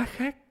quá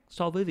khác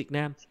so với Việt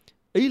Nam.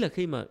 Ý là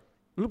khi mà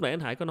lúc nãy anh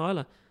Hải có nói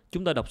là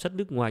chúng ta đọc sách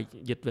nước ngoài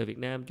dịch về Việt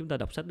Nam, chúng ta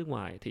đọc sách nước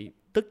ngoài thì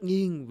tất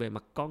nhiên về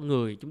mặt con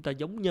người chúng ta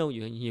giống nhau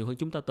nhiều hơn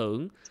chúng ta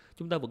tưởng.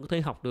 Chúng ta vẫn có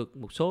thể học được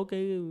một số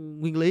cái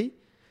nguyên lý,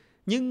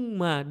 nhưng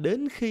mà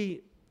đến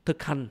khi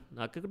thực hành,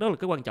 cái đó là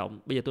cái quan trọng.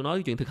 Bây giờ tôi nói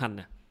cái chuyện thực hành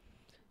nè.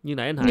 Như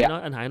nãy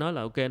anh Hải nói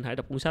là ok, anh Hải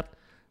đọc cuốn sách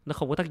nó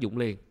không có tác dụng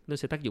liền, nó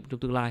sẽ tác dụng trong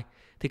tương lai.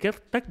 Thì cái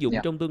tác dụng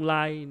trong tương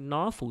lai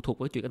nó phụ thuộc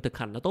vào chuyện anh thực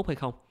hành nó tốt hay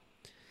không.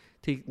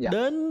 Thì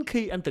đến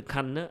khi anh thực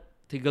hành á,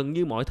 thì gần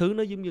như mọi thứ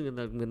nó giống như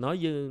người nói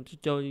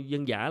cho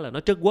dân dã là nó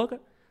trớt quớt á.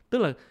 Tức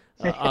là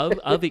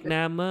ở Việt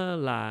Nam á,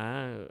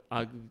 là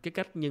cái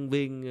cách nhân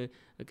viên,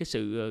 cái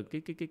sự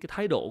cái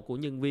thái độ của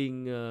nhân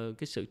viên,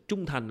 cái sự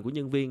trung thành của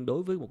nhân viên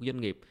đối với một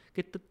doanh nghiệp,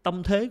 cái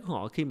tâm thế của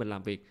họ khi mình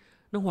làm việc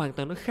nó hoàn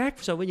toàn nó khác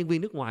so với nhân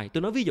viên nước ngoài.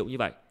 Tôi nói ví dụ như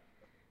vậy.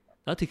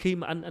 Đó, thì khi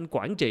mà anh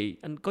quản trị,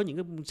 anh có những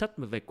cái sách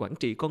về quản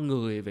trị con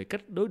người, về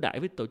cách đối đãi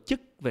với tổ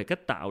chức, về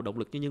cách tạo động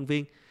lực cho nhân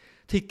viên,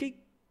 thì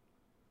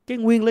cái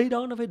nguyên lý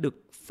đó nó phải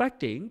được phát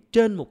triển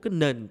trên một cái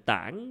nền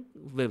tảng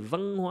về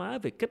văn hóa,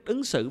 về cách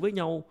ứng xử với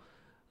nhau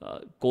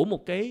của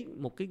một cái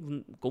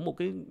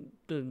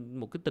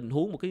tình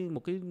huống,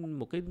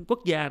 một cái quốc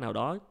gia nào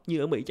đó như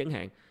ở Mỹ chẳng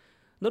hạn.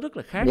 Nó rất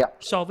là khác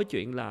so với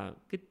chuyện là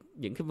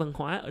những cái văn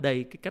hóa ở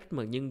đây, cái cách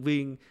mà nhân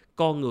viên,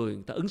 con người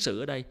ta ứng xử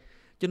ở đây.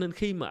 Cho nên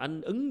khi mà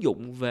anh ứng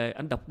dụng về,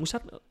 anh đọc cuốn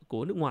sách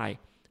của nước ngoài,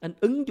 anh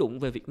ứng dụng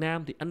về Việt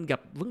Nam thì anh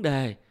gặp vấn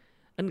đề,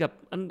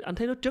 anh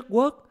thấy nó trớt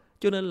quớt.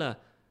 Cho nên là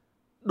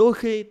đôi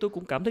khi tôi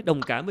cũng cảm thấy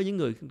đồng cảm với những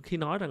người khi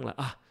nói rằng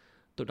là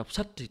tôi đọc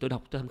sách thì tôi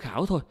đọc tham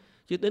khảo thôi,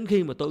 chứ đến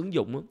khi mà tôi ứng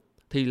dụng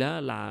thì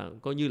là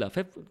coi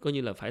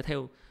như là phải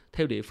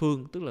theo địa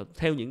phương, tức là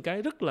theo những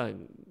cái rất là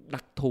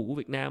đặc thù của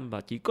Việt Nam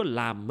và chỉ có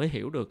làm mới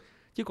hiểu được,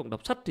 chứ còn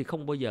đọc sách thì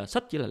không bao giờ,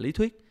 sách chỉ là lý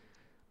thuyết.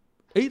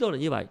 Ý tôi là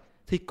như vậy.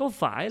 Thì có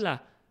phải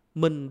là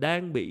mình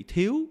đang bị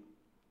thiếu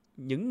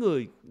những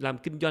người làm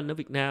kinh doanh ở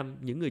Việt Nam,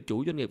 những người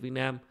chủ doanh nghiệp Việt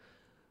Nam?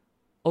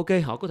 Ok,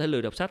 họ có thể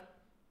lười đọc sách,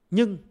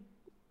 nhưng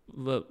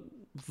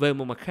về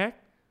một mặt khác,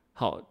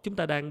 chúng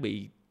ta đang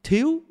bị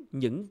thiếu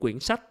những quyển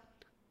sách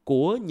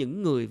của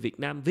những người Việt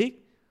Nam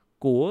viết,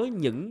 của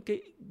những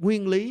cái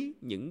nguyên lý,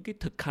 những cái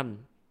thực hành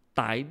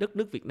tại đất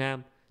nước Việt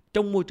Nam,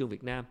 trong môi trường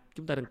Việt Nam.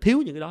 Chúng ta đang thiếu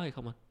những cái đó hay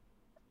không anh?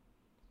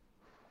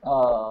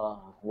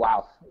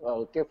 Wow,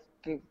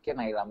 cái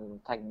này làm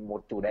thành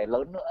một chủ đề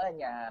lớn nữa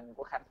nha anh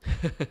Quốc Khánh.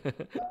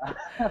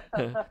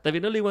 Tại vì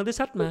nó liên quan tới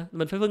sách mà,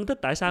 mình phải phân tích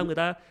tại sao người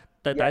ta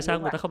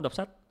không đọc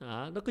sách.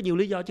 Nó có nhiều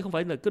lý do chứ không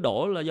phải là cứ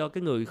đổ là do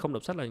cái người không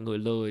đọc sách là người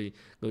lười,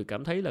 người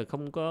cảm thấy là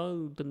không có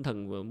tinh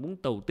thần và muốn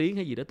tàu tiến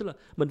hay gì đó. Tức là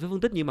mình phải phân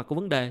tích nhiều mặt của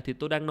vấn đề. Thì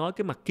tôi đang nói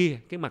cái mặt kia,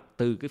 cái mặt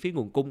từ cái phía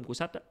nguồn cung của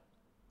sách đó.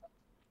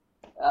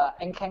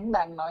 Anh Khánh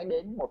đang nói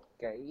đến một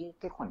cái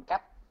khoảng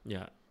cách,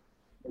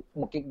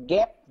 một cái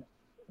gap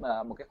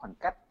một cái khoảng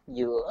cách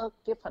giữa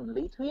cái phần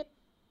lý thuyết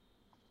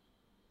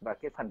và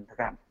cái phần thực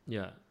hành.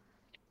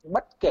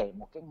 Bất kể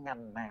một cái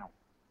ngành nào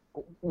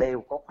cũng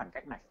đều có khoảng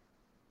cách này.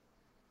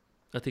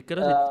 Thì cái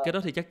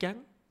đó thì chắc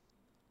chắn.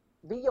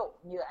 Ví dụ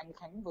như anh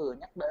Khánh vừa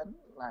nhắc đến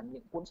là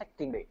những cuốn sách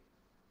kinh điển.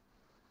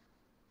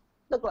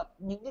 Tức là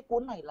những cái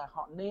cuốn này là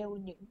họ nêu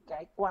những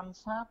cái quan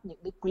sát, những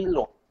cái quy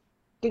luật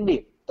kinh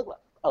điển. Tức là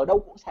ở đâu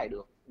cũng xài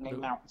được, ngày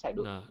nào cũng xài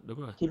được.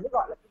 Đúng rồi. Thì mới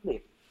gọi là kinh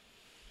điển.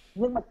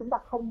 Nhưng mà chúng ta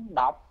không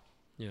đọc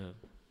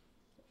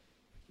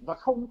và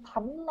không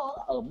thấm nó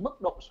ở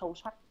mức độ sâu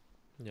sắc.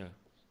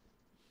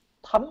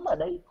 Thấm ở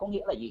đây có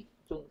nghĩa là gì?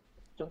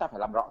 Chúng ta phải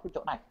làm rõ cái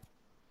chỗ này.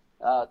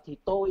 Thì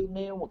tôi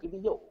nêu một cái ví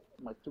dụ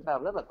mà chúng ta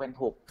rất là quen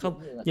thuộc.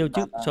 Không, nhưng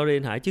sorry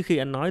anh Hải, trước khi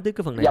anh nói tới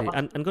cái phần này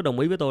thì anh có đồng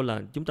ý với tôi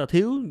là chúng ta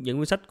thiếu những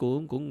cuốn sách của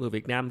người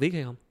Việt Nam viết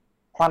hay không?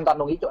 Hoàn toàn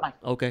đồng ý chỗ này.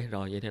 Ok,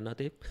 rồi vậy thì anh nói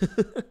tiếp.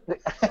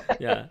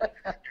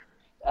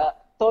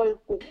 Tôi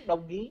cũng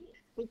đồng ý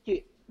với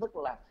chuyện tức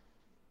là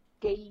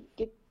cái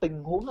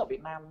tình huống ở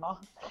Việt Nam nó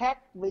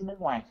khác với nước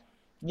ngoài,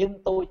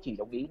 nhưng tôi chỉ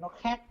đồng ý nó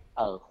khác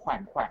ở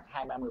khoảng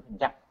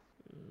 20-30%.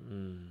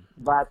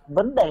 Và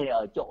vấn đề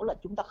ở chỗ là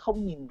chúng ta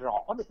không nhìn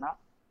rõ được nó,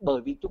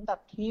 bởi vì chúng ta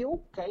thiếu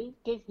cái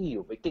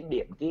hiểu về kinh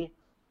điển kia.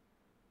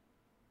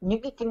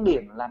 Những cái kinh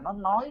điển là nó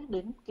nói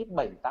đến cái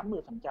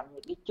 7-80%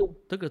 những cái chung.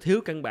 Tức là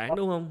thiếu căn bản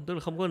đúng không? Tức là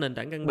không có nền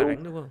tảng căn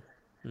bản đúng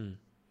không?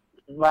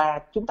 Và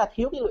chúng ta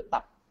thiếu cái luyện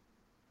tập.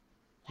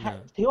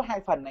 Thiếu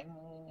hai phần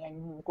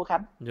anh Quốc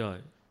Khánh.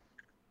 Rồi.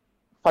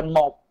 Phần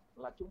 1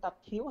 là chúng ta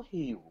thiếu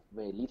hiểu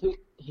về lý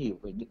thuyết, hiểu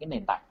về những cái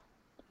nền tảng.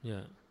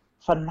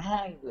 Phần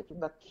 2 là chúng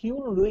ta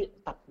thiếu luyện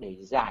tập để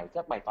giải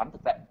các bài toán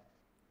thực tế.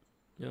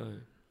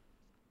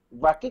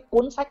 Và cái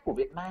cuốn sách của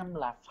Việt Nam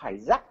là phải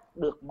dắt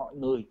được mọi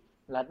người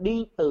là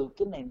đi từ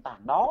cái nền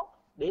tảng đó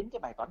đến cái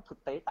bài toán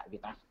thực tế tại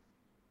Việt Nam,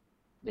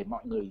 để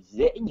mọi người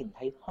dễ nhìn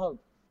thấy hơn.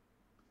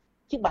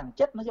 Chứ bản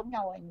chất nó giống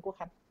nhau anh Quốc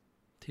Khánh.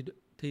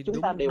 Thì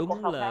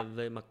đúng là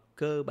về mặt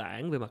cơ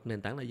bản, về mặt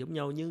nền tảng là giống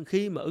nhau, nhưng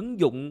khi mà ứng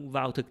dụng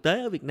vào thực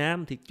tế ở Việt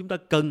Nam thì chúng ta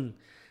cần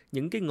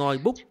những cái ngòi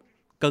bút,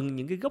 cần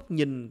những cái góc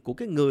nhìn của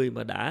cái người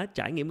mà đã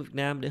trải nghiệm ở Việt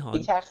Nam để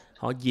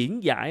họ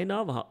diễn giải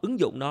nó và họ ứng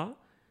dụng nó.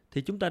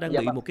 Thì chúng ta đang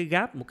bị một cái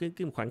gap, một cái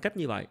khoảng cách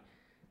như vậy.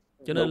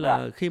 Cho nên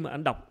là khi mà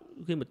anh đọc,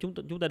 khi mà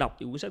chúng ta đọc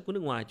những cuốn sách của nước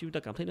ngoài, chúng ta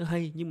cảm thấy nó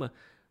hay, nhưng mà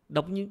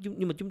đọc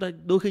nhưng mà chúng ta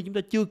đôi khi chúng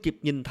ta chưa kịp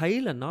nhìn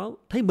thấy là nó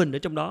thấy mình ở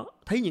trong đó,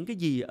 thấy những cái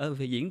gì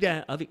diễn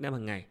ra ở Việt Nam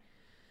hàng ngày.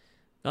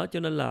 Đó, cho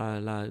nên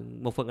là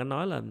một phần anh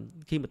nói là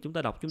khi mà chúng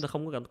ta đọc chúng ta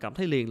không có cảm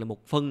thấy liền, là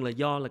một phần là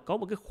do là có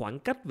một cái khoảng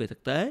cách về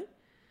thực tế.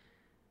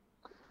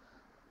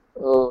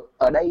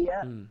 Ở đây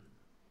á,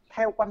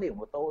 theo quan điểm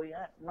của tôi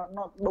á,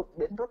 nó đụng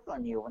đến rất là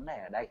nhiều vấn đề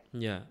ở đây.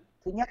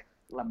 Thứ nhất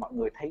là mọi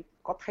người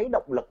có thấy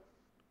động lực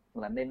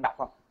là nên đọc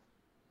không?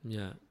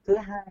 Thứ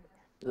hai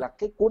là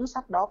cái cuốn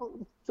sách đó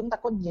chúng ta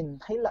có nhìn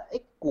thấy lợi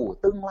ích của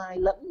tương lai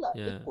lẫn lợi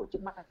ích của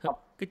trước mắt hay không?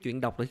 Cái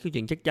chuyện đọc là cái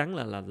chuyện chắc chắn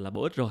là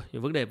bổ ích rồi.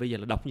 Nhưng vấn đề bây giờ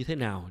là đọc như thế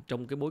nào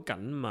trong cái bối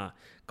cảnh mà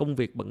công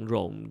việc bận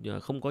rộn,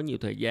 không có nhiều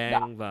thời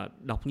gian, và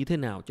đọc như thế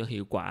nào cho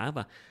hiệu quả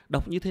và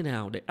đọc như thế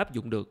nào để áp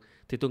dụng được.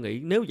 Thì tôi nghĩ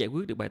nếu giải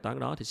quyết được bài toán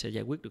đó thì sẽ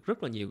giải quyết được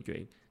rất là nhiều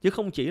chuyện. Chứ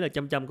không chỉ là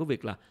chăm cái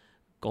việc là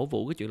cổ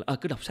vũ cái chuyện là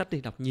cứ đọc sách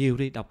đi, đọc nhiều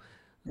đi, đọc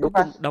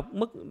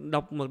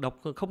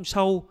không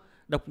sâu,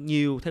 đọc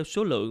nhiều theo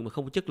số lượng mà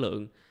không có chất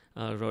lượng.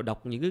 Rồi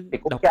đọc những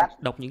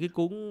cái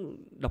cuốn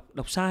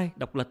đọc sai,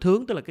 đọc lệch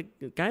hướng, tức là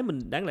cái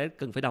mình đáng lẽ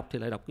cần phải đọc thì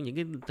lại đọc những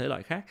cái thể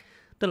loại khác.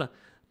 Tức là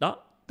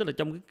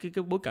trong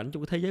cái bối cảnh,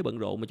 trong cái thế giới bận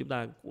rộn mà chúng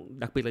ta,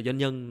 đặc biệt là doanh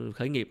nhân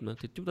khởi nghiệp nữa,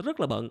 thì chúng ta rất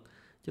là bận.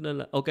 Cho nên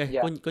là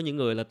có những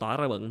người là tỏ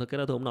ra bận thôi, cái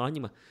đó tôi không nói,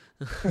 nhưng mà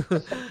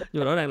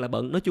rõ ràng là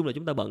bận. Nói chung là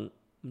chúng ta bận,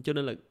 cho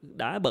nên là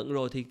đã bận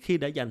rồi thì khi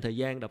đã dành thời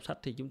gian đọc sách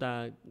thì chúng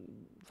ta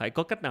phải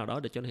có cách nào đó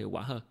để cho nó hiệu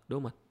quả hơn,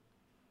 đúng không ạ?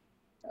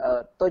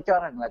 Tôi cho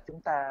rằng là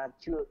chúng ta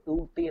chưa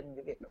ưu tiên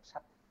cái việc đọc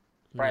sách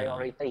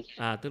priority.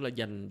 Tức là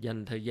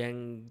dành thời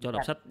gian cho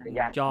đọc sách,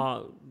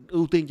 cho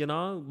ưu tiên cho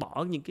nó,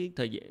 bỏ những cái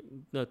thời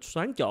gian,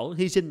 xoán chỗ,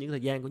 hy sinh những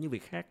thời gian của những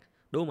việc khác,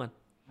 đúng không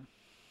anh?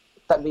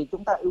 Tại vì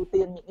chúng ta ưu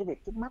tiên những cái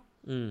việc trước mắt.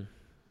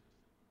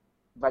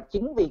 Và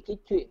chính vì cái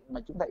chuyện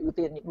mà chúng ta ưu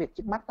tiên những việc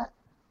trước mắt đó,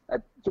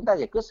 chúng ta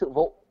giải quyết sự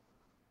vụ,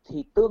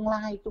 thì tương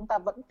lai chúng ta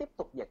vẫn tiếp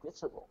tục giải quyết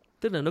sự vụ.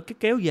 Tức là nó cứ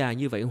kéo dài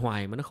như vậy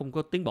hoài mà nó không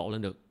có tiến bộ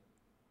lên được.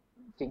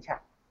 Chính xác.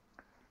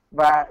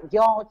 Và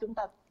do chúng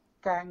ta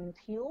càng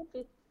thiếu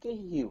cái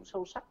hiểu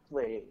sâu sắc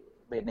về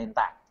nền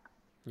tảng,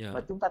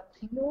 và chúng ta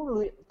thiếu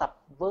luyện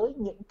tập với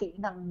những kỹ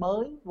năng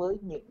mới, với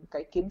những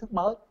cái kiến thức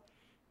mới,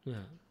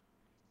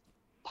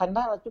 thành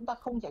ra là chúng ta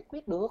không giải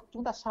quyết được,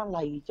 chúng ta sa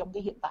lầy trong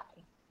cái hiện tại.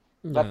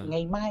 Và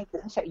ngày mai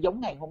cũng sẽ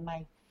giống ngày hôm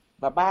nay,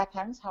 và 3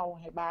 tháng sau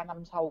hay 3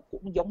 năm sau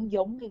cũng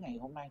giống cái ngày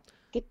hôm nay.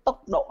 Cái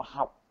tốc độ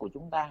học của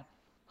chúng ta,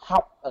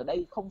 học ở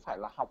đây không phải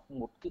là học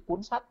một cái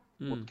cuốn sách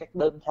một cách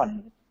đơn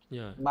thuần,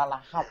 mà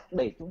là học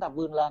để chúng ta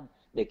vươn lên,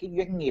 để cái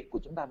doanh nghiệp của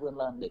chúng ta vươn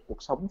lên, để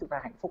cuộc sống chúng ta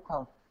hạnh phúc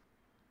hơn.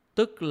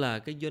 Tức là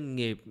cái doanh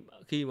nghiệp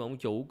khi mà ông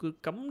chủ cứ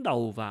cắm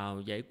đầu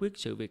vào giải quyết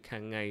sự việc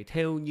hàng ngày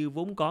theo như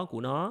vốn có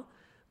của nó,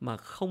 mà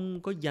không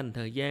có dành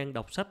thời gian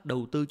đọc sách,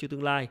 đầu tư cho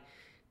tương lai,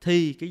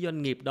 thì cái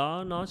doanh nghiệp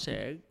đó nó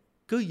sẽ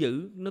cứ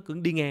giữ nó cứ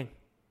đi ngang,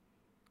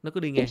 nó cứ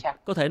đi chính ngang.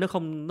 xác. Có thể nó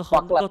không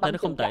Hoặc là có thể tăng nó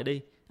không trưởng tệ chậm,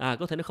 đi,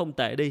 có thể nó không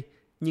tệ đi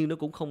nhưng nó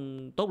cũng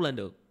không tốt lên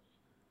được.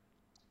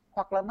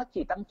 hoặc là nó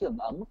chỉ tăng trưởng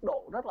ở mức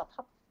độ rất là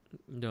thấp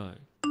Rồi,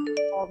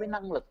 so với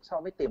năng lực,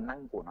 so với tiềm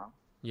năng của nó.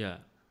 dạ,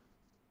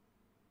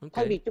 ok,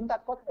 Thay vì chúng ta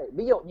có thể,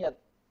 ví dụ như là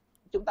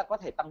chúng ta có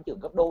thể tăng trưởng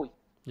gấp đôi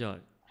rồi,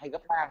 hay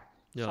gấp 3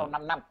 sau rồi,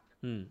 5 năm,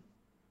 ừ,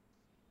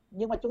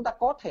 nhưng mà chúng ta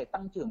có thể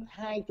tăng trưởng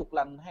 20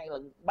 lần hay là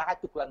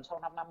 30 lần sau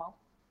 5 năm không?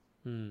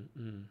 ừ,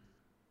 ừ.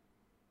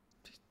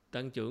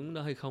 Tăng trưởng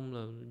đó hay không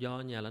là do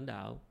nhà lãnh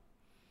đạo.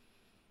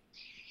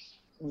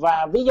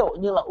 Và ví dụ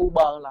như là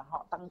Uber là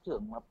họ tăng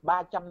trưởng là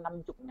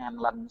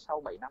 350.000 lần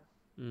sau 7 năm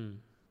Ừ,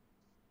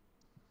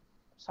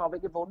 so với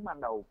cái vốn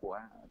ban đầu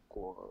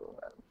của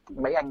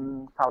mấy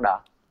anh founder.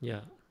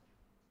 dạ,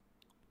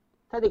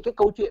 Thế thì cái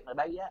câu chuyện ở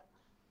đây á,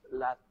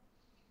 là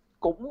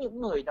cũng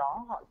những người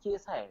đó họ chia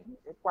sẻ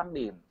những cái quan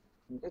điểm,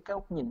 những cái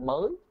góc nhìn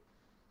mới,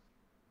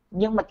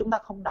 nhưng mà chúng ta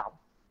không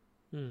đọc.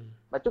 ừ,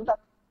 Và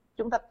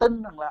chúng ta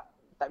tin rằng là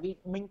tại vì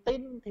mình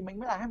tin thì mình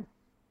mới làm.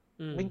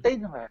 ừ, Mình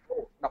tin rằng là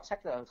đọc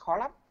sách là khó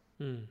lắm,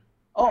 ừ,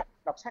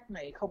 đọc sách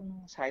này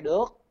không xài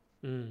được.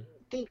 ừ.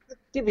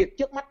 Cái việc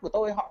trước mắt của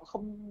tôi, họ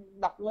không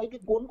đọc mấy cái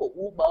cuốn của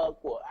Uber,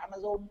 của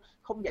Amazon,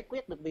 không giải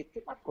quyết được việc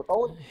trước mắt của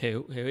tôi.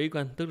 Hiểu ý của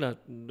anh, tức là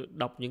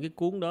đọc những cái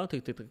cuốn đó thì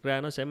thực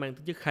ra nó sẽ mang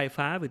tính chất khai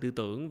phá về tư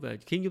tưởng và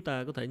khiến chúng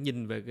ta có thể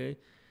nhìn về cái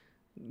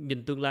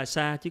nhìn tương lai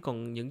xa, chứ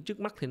còn những trước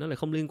mắt thì nó lại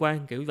không liên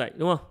quan, kiểu như vậy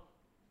đúng không?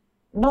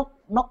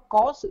 Nó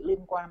có sự liên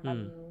quan, Ừ,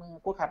 anh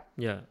Quốc Khánh,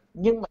 dạ,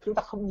 nhưng mà chúng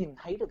ta không nhìn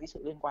thấy được cái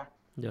sự liên quan.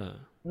 dạ,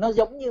 Nó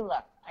giống như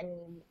là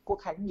anh Quốc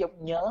Khánh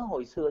nhớ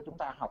hồi xưa chúng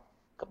ta học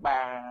cấp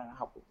 3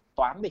 học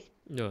toán đi,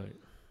 rồi,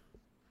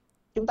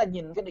 chúng ta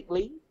nhìn cái định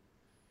lý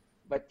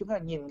và chúng ta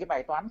nhìn cái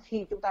bài toán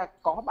khi chúng ta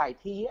có bài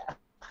thi á,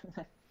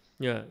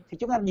 dạ. thì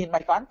chúng ta nhìn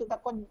bài toán, chúng ta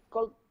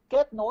có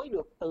kết nối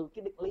được từ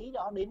cái định lý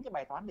đó đến cái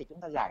bài toán để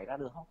chúng ta giải ra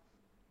được không?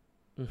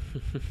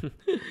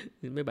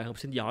 Mấy bạn học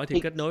sinh giỏi thì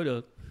Thì kết nối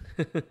được.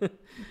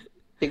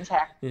 chính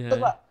xác, tức Dạ.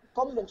 là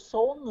có một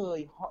số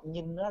người họ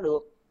nhìn ra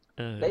được,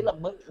 đấy là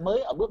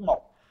mới ở bước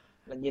 1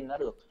 là nhìn ra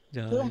được.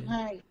 Thứ Rồi,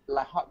 hai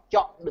là họ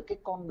chọn được cái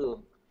con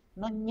đường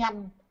nó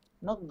nhanh,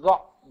 nó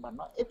gọn và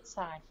nó ít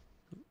sai.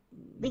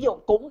 Ví dụ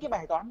cũng cái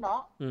bài toán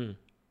đó, nhiều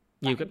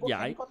bạn cách Quốc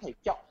giải, Khánh có thể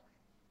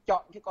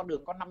chọn cái con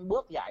đường có 5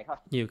 bước giải thôi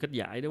nhiều cách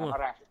giải đúng là nó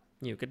không? ra.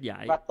 Nhiều cách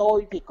giải. Và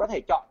tôi thì có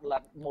thể chọn là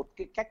một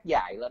cái cách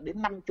giải là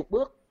đến 50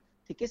 bước,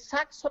 thì cái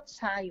xác suất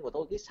sai của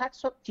tôi, cái xác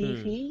suất chi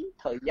phí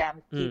thời gian,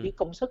 chi phí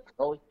công sức của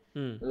tôi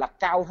là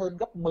cao hơn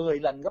gấp 10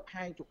 lần, gấp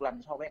 20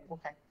 lần so với anh Quốc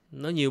Khánh.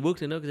 Nó nhiều bước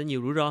thì nó sẽ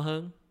nhiều rủi ro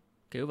hơn,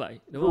 kiểu vậy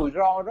đúng không? Rủi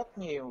ro rất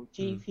nhiều,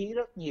 chi phí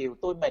rất nhiều,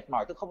 tôi mệt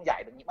mỏi, tôi không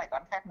giải được những bài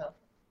toán khác nữa.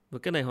 Và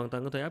cái này hoàn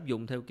toàn có thể áp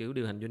dụng theo kiểu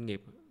điều hành doanh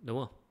nghiệp,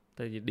 đúng không?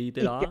 Tại vì đi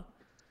tới Y đó,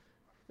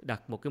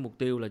 đặt một cái mục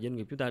tiêu là doanh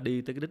nghiệp chúng ta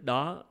đi tới cái đích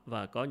đó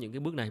và có những cái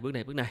bước này,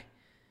 bước này.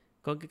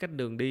 Có cái cách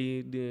đường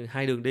đi,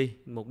 hai đường đi,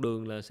 một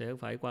đường là sẽ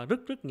phải qua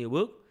rất nhiều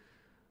bước.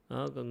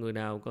 Đó, còn người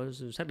nào có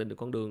xác định được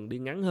con đường đi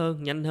ngắn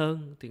hơn, nhanh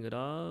hơn thì người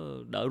đó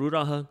đỡ rủi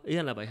ro hơn. Ý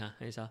anh là vậy hả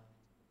hay sao?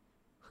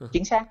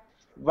 chính xác.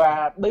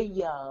 Và bây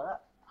giờ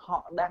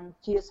họ đang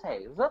chia sẻ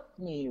rất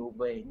nhiều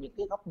về những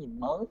cái góc nhìn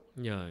mới,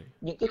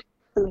 những cái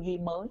tư duy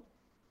mới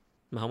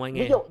mà không ai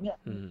nghe. Ví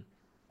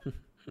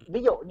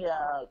dụ như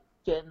là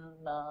trên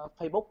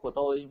Facebook của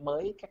tôi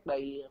mới cách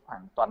đây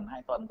khoảng tuần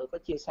 2 tuần, tôi có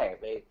chia sẻ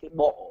về cái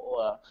bộ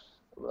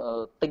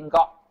tinh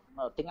gọn,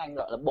 tiếng Anh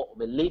gọi là bộ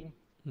về Lean.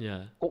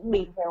 Cũng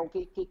đi theo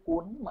cái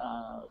cuốn mà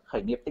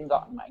khởi nghiệp tinh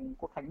gọn mà anh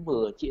Quốc Khánh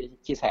vừa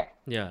chia sẻ.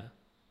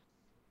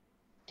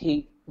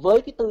 Thì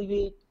với cái tư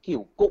duy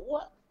kiểu cũ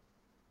á,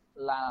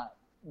 là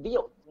ví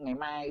dụ ngày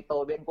mai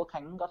tôi với anh Quốc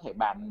Khánh có thể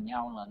bàn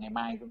nhau là ngày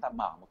mai chúng ta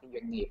mở một cái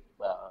doanh nghiệp,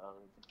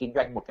 kinh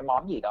doanh một cái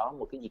món gì đó,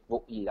 một cái dịch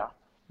vụ gì đó.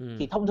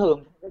 Thì thông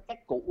thường cái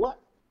cách cũ á,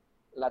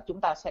 là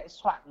chúng ta sẽ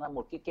soạn ra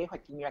một cái kế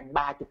hoạch kinh doanh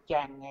 30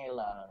 trang hay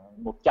là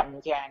 100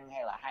 trang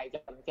hay là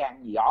 200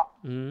 trang gì đó,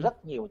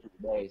 rất nhiều chủ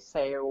đề,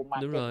 sale,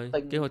 marketing. Đúng rồi,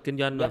 kế hoạch kinh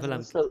doanh mà phải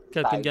làm,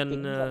 kế hoạch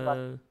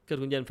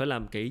kinh doanh phải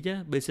làm kỹ chứ,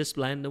 business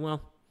plan đúng không?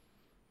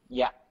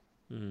 Dạ.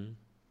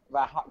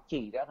 Và họ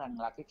chỉ ra rằng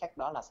là cái cách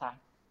đó là sai,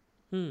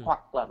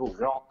 hoặc là rủi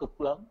ro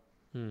cực lớn.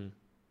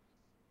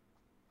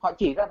 Họ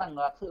chỉ ra rằng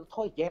là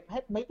thôi dẹp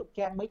hết mấy chục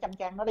trang, mấy trăm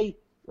trang nó đi,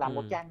 làm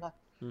một trang thôi.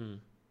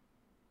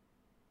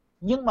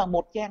 Nhưng mà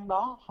một trang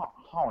đó họ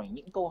hỏi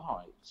những câu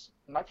hỏi,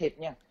 nói thiệt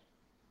nha,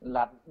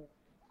 là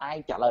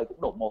ai trả lời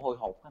cũng đổ mồ hôi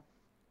hột hết.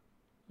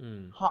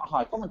 Họ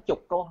hỏi có 10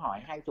 câu hỏi,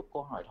 20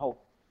 câu hỏi thôi,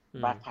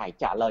 và phải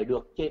trả lời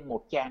được trên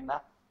một trang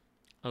đó.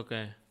 Ok.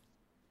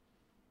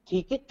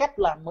 Thì cái cách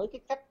làm mới, cái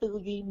cách tư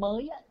duy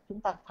mới á,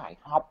 chúng ta phải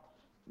học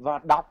và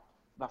đọc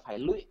và phải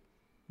luyện.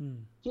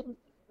 Chứ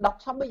đọc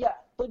xong bây giờ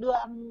tôi đưa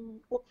anh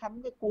Quốc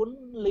Khánh cái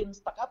cuốn Lean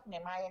Startup,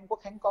 ngày mai anh Quốc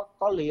Khánh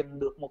có liền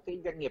được một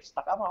cái doanh nghiệp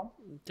startup không?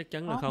 Chắc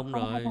chắn là không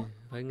rồi.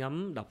 Phải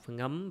ngấm, đọc phải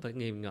ngấm, phải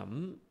nghiền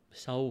ngẫm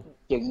sâu.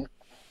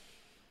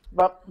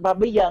 Và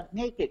bây giờ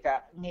ngay kể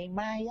cả ngày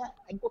mai á,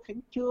 anh Quốc Khánh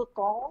chưa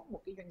có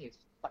một cái doanh nghiệp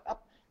startup,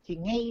 thì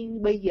ngay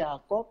bây giờ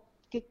có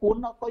cái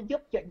cuốn nó có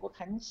giúp cho anh Quốc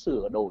Khánh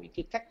sửa đổi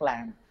cái cách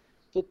làm,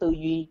 cái tư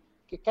duy,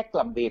 cái cách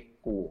làm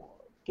việc của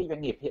cái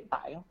doanh nghiệp hiện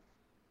tại không?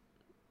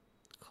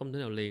 Không thể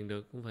nào liền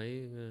được, cũng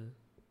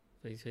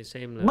phải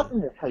xem là Mất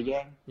một thời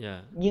gian,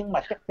 dạ nhưng mà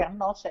chắc chắn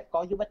nó sẽ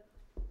có giúp ích.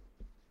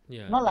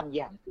 dạ Nó làm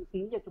giảm chi phí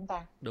cho chúng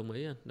ta. đồng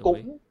ý anh, đồng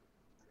ý.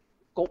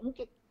 Cũng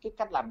cái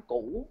cách làm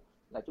cũ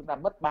là chúng ta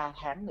mất 3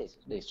 tháng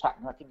để soạn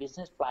ra cái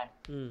business plan.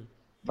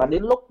 Và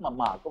đến lúc mà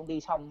mở công ty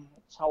xong,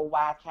 sau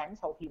 3 tháng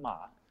sau khi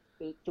mở,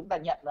 thì chúng ta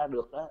nhận ra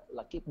được đó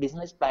là cái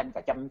business plan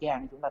cả 100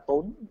 trang chúng ta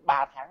tốn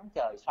 3 tháng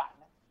trời soạn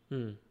đó,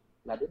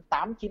 là đến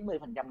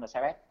 80-90% là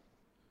sai bét.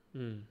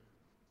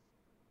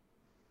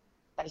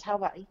 Tại sao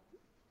vậy?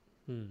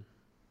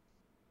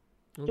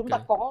 Okay. Chúng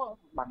ta có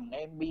bằng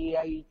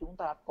MBA, chúng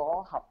ta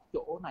có học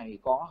chỗ này,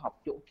 có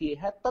học chỗ kia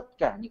hết, tất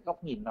cả những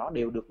góc nhìn đó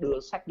đều được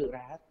sách đưa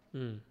ra hết.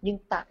 Nhưng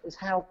tại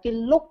sao cái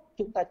lúc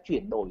chúng ta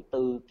chuyển đổi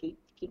từ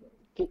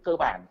cái cơ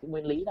bản, cái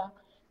nguyên lý đó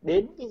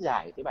đến cái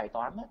giải cái bài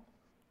toán đó,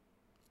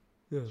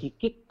 thì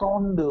cái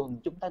con đường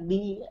chúng ta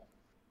đi ấy,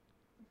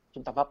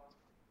 chúng ta vấp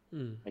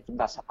và chúng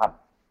ta sai lầm.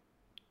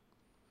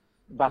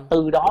 Và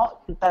từ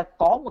đó chúng ta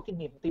có một cái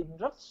niềm tin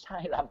rất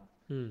sai lầm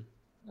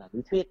là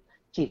lý thuyết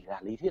chỉ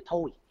là lý thuyết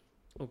thôi.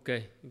 Ok,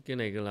 cái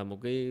này là một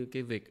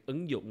cái việc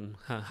ứng dụng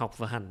học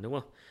và hành đúng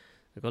không?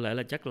 Có lẽ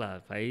là chắc là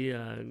phải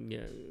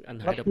anh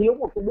Hải nó thiếu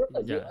một cái bước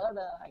ở giữa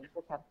đó anh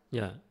Quốc Khánh.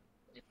 Dạ.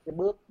 Cái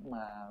bước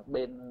mà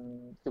bên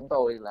chúng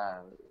tôi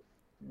là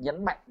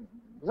nhấn mạnh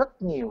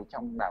rất nhiều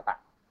trong đào tạo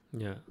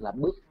là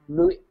bước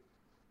luyện.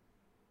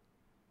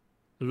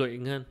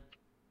 Luyện anh.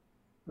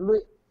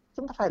 Luyện,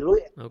 chúng ta phải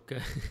luyện.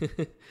 Ok.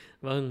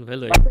 Vâng, phải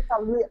luyện. Và chúng ta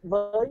luyện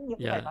với những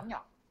cái bài toán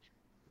nhỏ.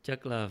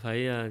 Chắc là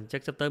phải,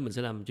 chắc sắp tới mình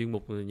sẽ làm chuyên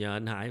mục nhờ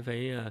anh Hải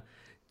phải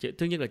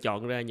thứ nhất là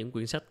chọn ra những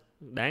quyển sách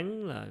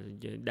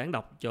đáng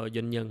đọc cho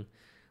doanh nhân,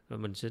 rồi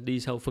mình sẽ đi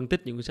sâu phân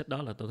tích những quyển sách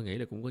đó. Là tôi nghĩ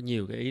là cũng có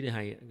nhiều cái ý để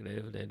hay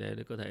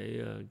để có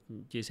thể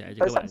chia sẻ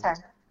cho các bạn. Sẵn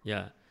sàng.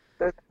 Dạ.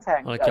 Tôi sẵn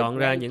sàng. Hoặc là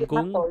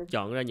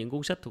chọn ra những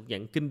cuốn sách thuộc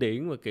dạng kinh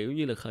điển mà kiểu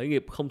như là khởi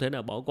nghiệp không thể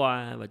nào bỏ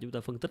qua, và chúng ta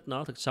phân tích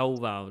nó thật sâu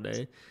vào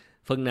để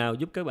phần nào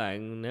giúp các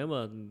bạn, nếu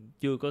mà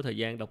chưa có thời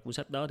gian đọc cuốn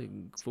sách đó thì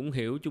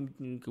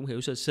cũng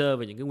hiểu sơ sơ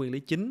về những cái nguyên lý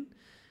chính,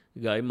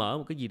 gợi mở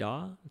một cái gì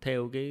đó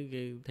theo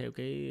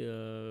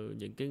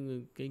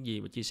những cái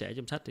gì mà chia sẻ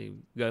trong sách, thì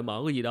gợi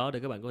mở cái gì đó để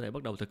các bạn có thể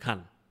bắt đầu thực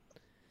hành.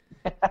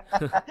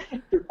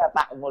 Chúng ta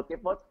tạo một cái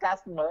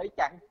podcast mới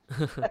chẳng?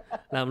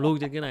 Làm luôn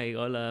trên cái này,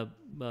 gọi là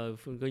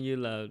coi như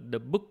là the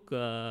book,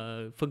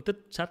 phân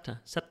tích sách,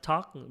 sách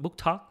talk, book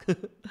talk.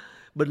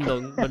 bình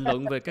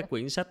luận về các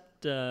quyển sách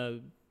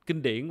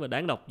kinh điển và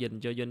đáng đọc dành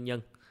cho doanh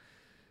nhân.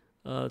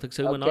 Thực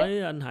sự mà nói,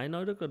 anh Hải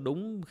nói rất là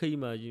đúng, khi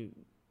mà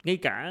ngay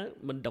cả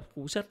mình đọc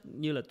cuốn sách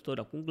như là tôi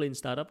đọc cuốn Lean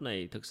Startup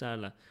này, thực ra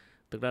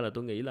là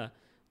tôi nghĩ là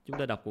chúng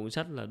ta đọc cuốn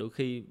sách là đôi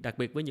khi, đặc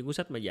biệt với những cuốn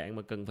sách mà dạng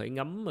mà cần phải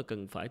ngấm, mà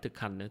cần phải thực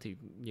hành, thì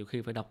nhiều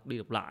khi phải đọc đi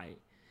đọc lại,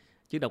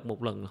 chứ đọc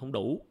một lần là không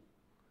đủ.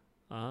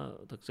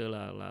 Thực sự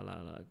là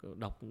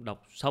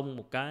đọc xong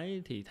một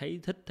cái thì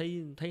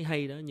thấy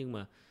hay đó, nhưng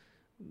mà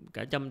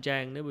cả 100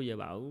 trang nếu bây giờ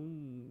bảo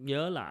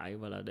nhớ lại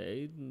và là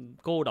để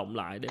cô đọng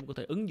lại để có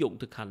thể ứng dụng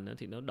thực hành,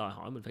 thì nó đòi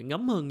hỏi mình phải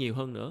ngấm nhiều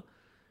hơn nữa.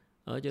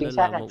 Cho nên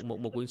là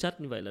một quyển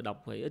sách như vậy là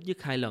đọc phải ít nhất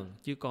 2 lần,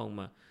 chứ còn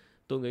mà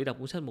tôi nghĩ đọc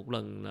cuốn sách một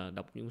lần là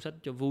đọc những cuốn sách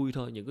cho vui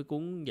thôi, những cái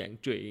cuốn dạng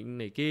truyện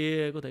này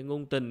kia có thể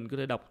ngôn tình, có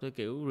thể đọc theo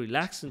kiểu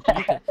relax,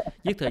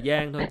 giết thời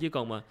gian thôi, chứ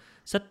còn mà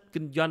sách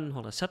kinh doanh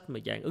hoặc là sách mà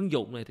dạng ứng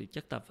dụng này thì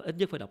chắc ta ít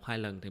nhất phải đọc 2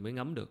 lần thì mới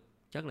ngấm được,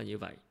 chắc là như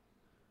vậy.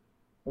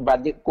 Và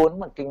những cuốn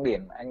mà kinh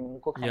điển anh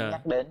Quốc Khánh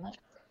nhắc đến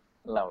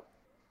là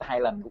 2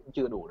 lần cũng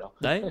chưa đủ đâu.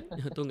 Đấy,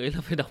 tôi nghĩ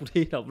là phải đọc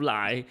đi đọc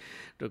lại,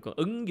 rồi còn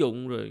ứng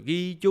dụng, rồi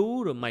ghi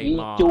chú, rồi mày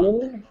mò. Ghi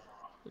chú.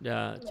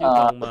 Chứ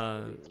còn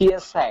mà chia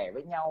sẻ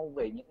với nhau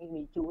về những cái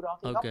ghi chú đó,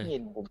 cái góc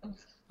nhìn của mình.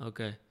 Ok.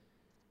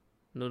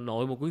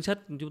 Nội một cuốn sách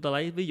chúng ta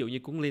lấy ví dụ như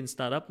cuốn Lean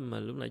Startup mà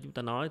lúc nãy chúng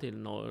ta nói, thì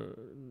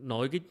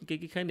nội cái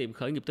khái niệm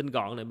khởi nghiệp tinh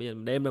gọn này bây giờ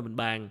mình đem ra mình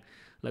bàn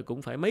là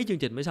cũng phải mấy chương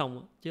trình mới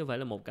xong, chứ không phải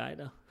là một cái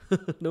đâu.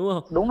 Đúng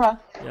không? Đúng rồi.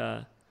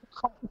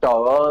 Không, trời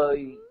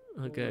ơi.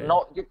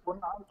 Nội cái cuốn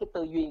đó, cái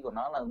tư duy của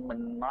nó là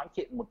mình nói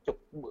chuyện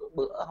 10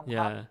 bữa không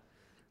hết.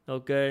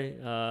 Ok,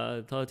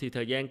 thôi thì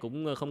thời gian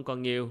cũng không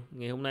còn nhiều.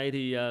 Ngày hôm nay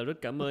thì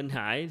rất cảm ơn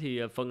Hải. Thì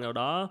phần nào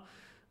đó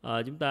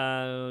chúng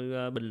ta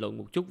bình luận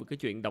một chút về cái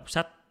chuyện đọc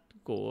sách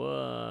của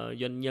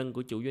doanh nhân,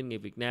 của chủ doanh nghiệp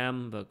Việt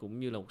Nam, và cũng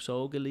như là một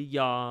số cái lý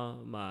do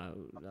mà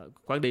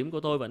quan điểm của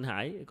tôi và anh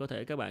Hải. Có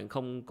thể các bạn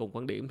không cùng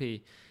quan điểm thì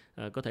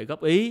có thể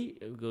góp ý,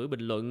 gửi bình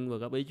luận và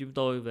góp ý chúng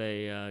tôi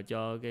về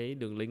cho cái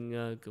đường link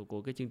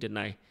của cái chương trình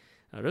này.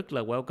 Rất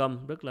là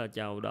welcome, rất là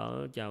chào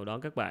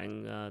đón các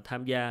bạn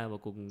tham gia vào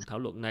cuộc thảo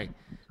luận này.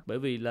 Bởi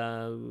vì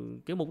là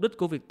cái mục đích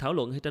của việc thảo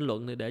luận hay tranh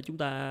luận này để chúng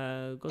ta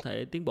có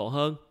thể tiến bộ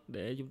hơn,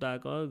 để chúng ta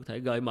có thể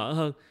gợi mở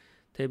hơn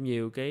thêm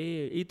nhiều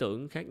cái ý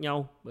tưởng khác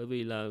nhau. Bởi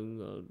vì là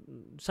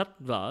sách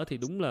vở thì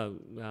đúng là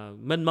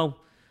mênh mông,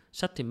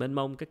 sách thì mênh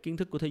mông, các kiến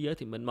thức của thế giới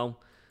thì mênh mông.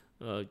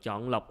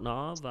 Chọn lọc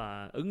nó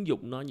và ứng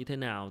dụng nó như thế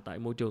nào tại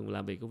môi trường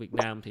làm việc của Việt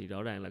Nam thì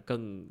rõ ràng là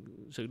cần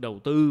sự đầu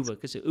tư và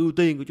cái sự ưu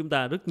tiên của chúng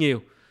ta rất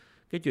nhiều.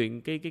 Cái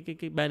chuyện cái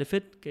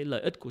benefit, cái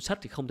lợi ích của sách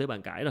thì không thể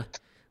bàn cãi rồi.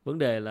 Vấn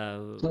đề là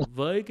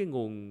với cái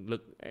nguồn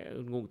lực,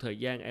 nguồn thời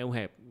gian eo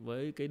hẹp,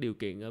 với cái điều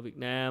kiện ở Việt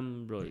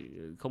Nam, rồi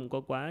không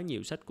có quá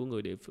nhiều sách của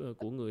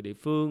người địa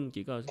phương,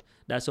 chỉ có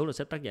đa số là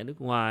sách tác giả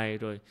nước ngoài,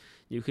 rồi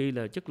nhiều khi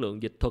là chất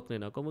lượng dịch thuật này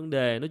nó có vấn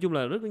đề. Nói chung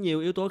là rất nhiều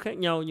yếu tố khác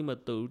nhau, nhưng mà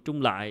tự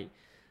trung lại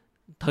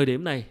thời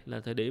điểm này là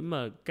thời điểm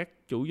mà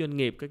các chủ doanh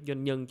nghiệp, các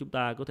doanh nhân chúng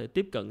ta có thể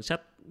tiếp cận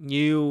sách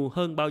nhiều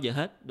hơn bao giờ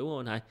hết, đúng không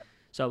anh Hải?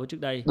 So với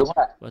trước đây. Đúng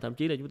rồi. Và thậm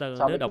chí là chúng ta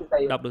nếu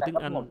đọc được tiếng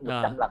Anh,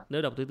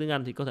 nếu đọc được tiếng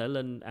Anh thì có thể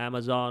lên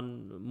Amazon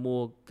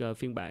mua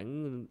phiên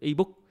bản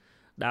ebook,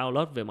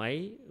 download về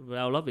máy,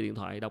 download về điện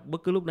thoại, đọc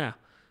bất cứ lúc nào.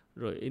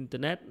 Rồi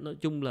internet, nói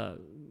chung là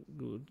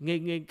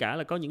ngay cả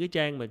là có những cái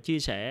trang mà chia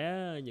sẻ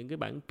những cái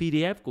bản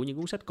PDF của những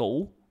cuốn sách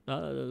cũ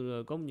đó,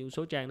 có những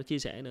số trang nó chia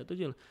sẻ nữa. Tức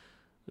là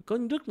có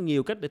rất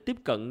nhiều cách để tiếp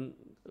cận.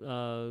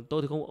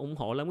 Tôi thì không ủng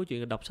hộ lắm cái chuyện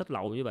là đọc sách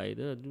lậu như vậy.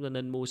 Tức là chúng ta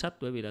nên mua sách,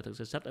 bởi vì là thực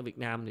sự sách ở Việt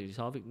Nam thì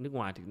so với nước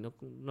ngoài thì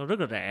nó rất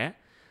là rẻ.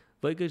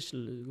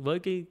 Với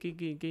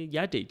cái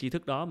giá trị tri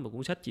thức đó, mà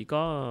cuốn sách chỉ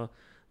có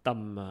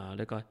tầm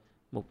để coi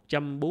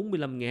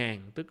 145.000,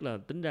 tức là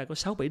tính ra có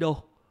 6-7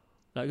 đô.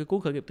 Là cái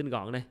cuốn khởi nghiệp tinh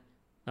gọn này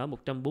đó,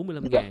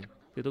 145.000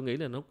 thì tôi nghĩ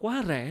là nó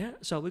quá rẻ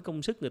so với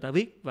công sức người ta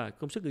viết và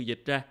công sức người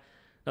dịch ra.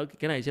 Đó,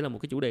 cái này sẽ là một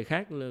cái chủ đề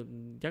khác,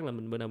 chắc là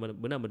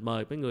bữa nào mình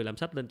mời mấy người làm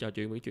sách lên trò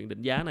chuyện về cái chuyện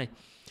định giá này.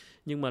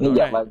 Nhưng mà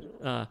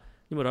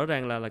rõ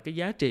ràng là cái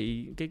giá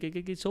trị,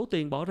 cái số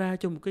tiền bỏ ra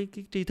cho một cái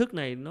tri thức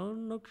này nó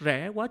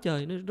rẻ quá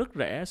trời, nó rất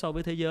rẻ so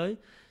với thế giới.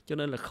 Cho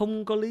nên là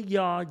không có lý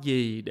do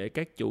gì để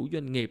các chủ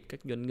doanh nghiệp, các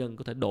doanh nhân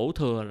có thể đổ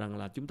thừa rằng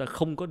là chúng ta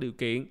không có điều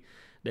kiện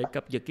để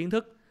cập nhật kiến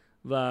thức.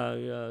 Và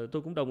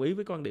tôi cũng đồng ý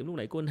với quan điểm lúc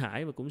nãy của anh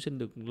Hải, và cũng xin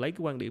được lấy cái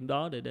quan điểm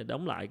đó để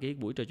đóng lại cái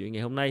buổi trò chuyện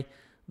ngày hôm nay.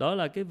 Đó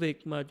là cái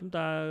việc mà chúng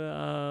ta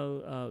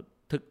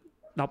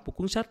đọc một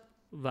cuốn sách,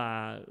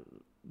 và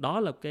đó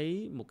là một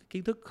cái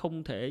kiến thức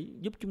không thể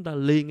giúp chúng ta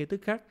liền ngay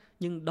tức khắc,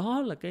 nhưng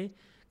đó là cái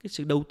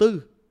sự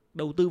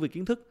đầu tư về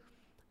kiến thức.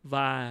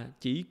 Và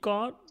chỉ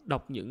có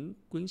đọc những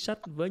cuốn sách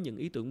với những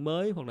ý tưởng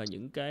mới, hoặc là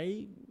những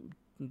cái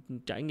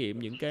trải nghiệm,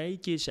 những cái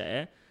chia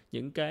sẻ,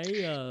 những cái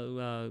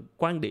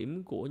quan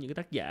điểm của những cái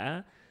tác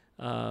giả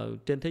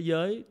trên thế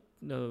giới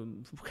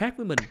khác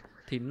với mình,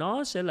 thì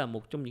nó sẽ là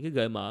một trong những cái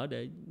gợi mở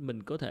để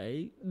mình có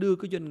thể đưa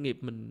cái doanh nghiệp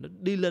mình nó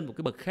đi lên một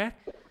cái bậc khác.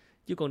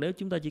 Chứ còn nếu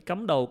chúng ta chỉ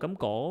cắm đầu cắm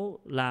cổ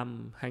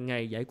làm hàng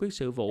ngày, giải quyết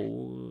sự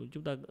vụ,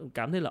 chúng ta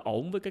cảm thấy là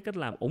ổn với cái cách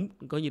làm ổn,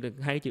 coi như là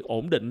hai chữ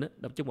ổn định đó,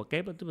 đọc chung một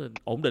kép đó, tức là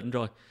ổn định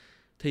rồi,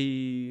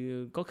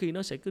 thì có khi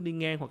nó sẽ cứ đi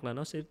ngang, hoặc là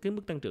cái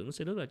mức tăng trưởng nó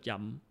sẽ rất là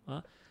chậm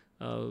đó.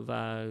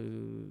 Và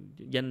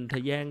dành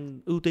thời gian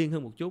ưu tiên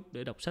hơn một chút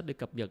để đọc sách, để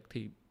cập nhật,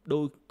 thì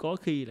có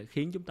khi là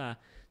khiến chúng ta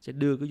sẽ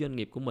đưa cái doanh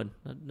nghiệp của mình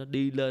nó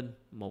đi lên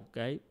một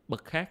cái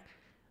bậc khác,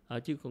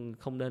 chứ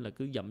không nên là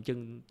cứ dậm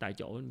chân tại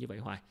chỗ như vậy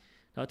hoài.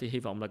 Đó, thì hy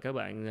vọng là các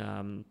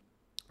bạn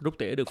rút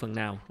tỉa được phần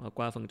nào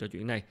qua phần trò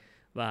chuyện này,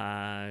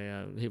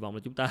 và hy vọng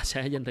là chúng ta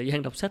sẽ dành thời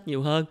gian đọc sách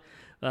nhiều hơn.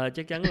 Và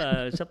chắc chắn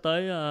là sắp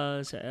tới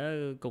sẽ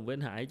cùng với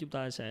anh Hải, chúng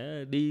ta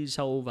sẽ đi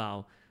sâu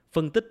vào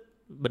phân tích,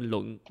 bình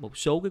luận một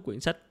số cái quyển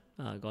sách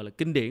gọi là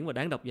kinh điển và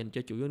đáng đọc dành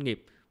cho chủ doanh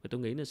nghiệp. Và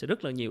tôi nghĩ nó sẽ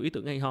rất là nhiều ý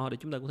tưởng hay ho để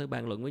chúng ta có thể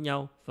bàn luận với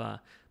nhau, và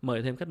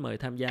mời thêm khách mời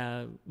tham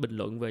gia bình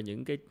luận về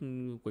những cái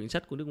quyển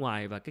sách của nước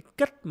ngoài và cái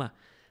cách mà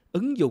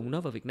ứng dụng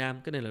nó vào Việt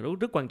Nam. Cái này là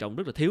rất quan trọng,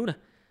 rất là thiếu nè.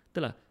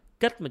 Tức là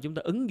cách mà chúng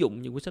ta ứng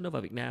dụng những cuốn sách đó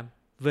vào Việt Nam,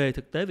 về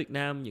thực tế Việt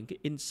Nam, những cái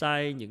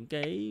insight, những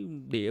cái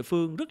địa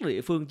phương, rất là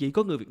địa phương, chỉ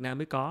có người Việt Nam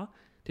mới có.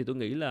 Thì tôi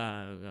nghĩ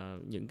là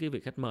những cái vị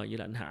khách mời như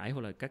là anh Hải,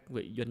 hoặc là các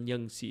vị doanh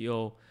nhân,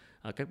 CEO,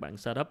 các bạn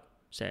startup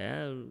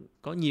sẽ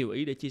có nhiều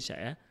ý để chia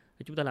sẻ.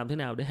 Chúng ta làm thế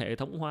nào để hệ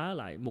thống hóa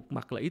lại, một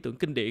mặt là ý tưởng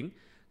kinh điển,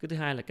 cái thứ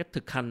hai là cách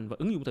thực hành và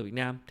ứng dụng tại Việt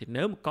Nam. Thì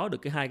nếu mà có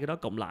được hai cái đó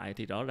cộng lại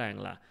thì rõ ràng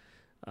là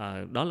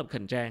đó là một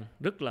hành trang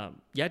rất là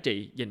giá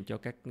trị dành cho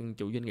các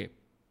chủ doanh nghiệp.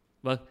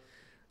 Vâng,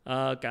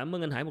 cảm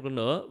ơn anh Hải một lần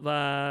nữa,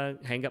 và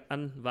hẹn gặp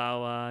anh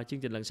vào chương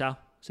trình lần sau.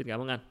 Xin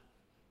cảm ơn anh.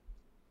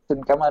 Xin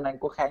cảm ơn anh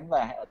Quốc Khánh,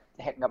 và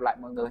hẹn gặp lại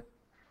mọi người.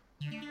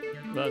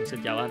 Vâng, xin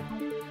chào anh.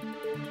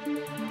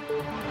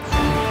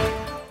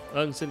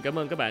 Vâng, xin cảm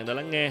ơn các bạn đã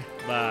lắng nghe,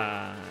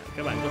 và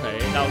các bạn có thể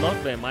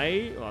download về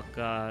máy hoặc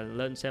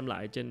lên xem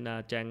lại trên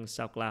trang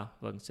SoundCloud.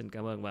 Vâng, xin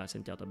cảm ơn và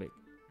xin chào tạm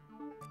biệt.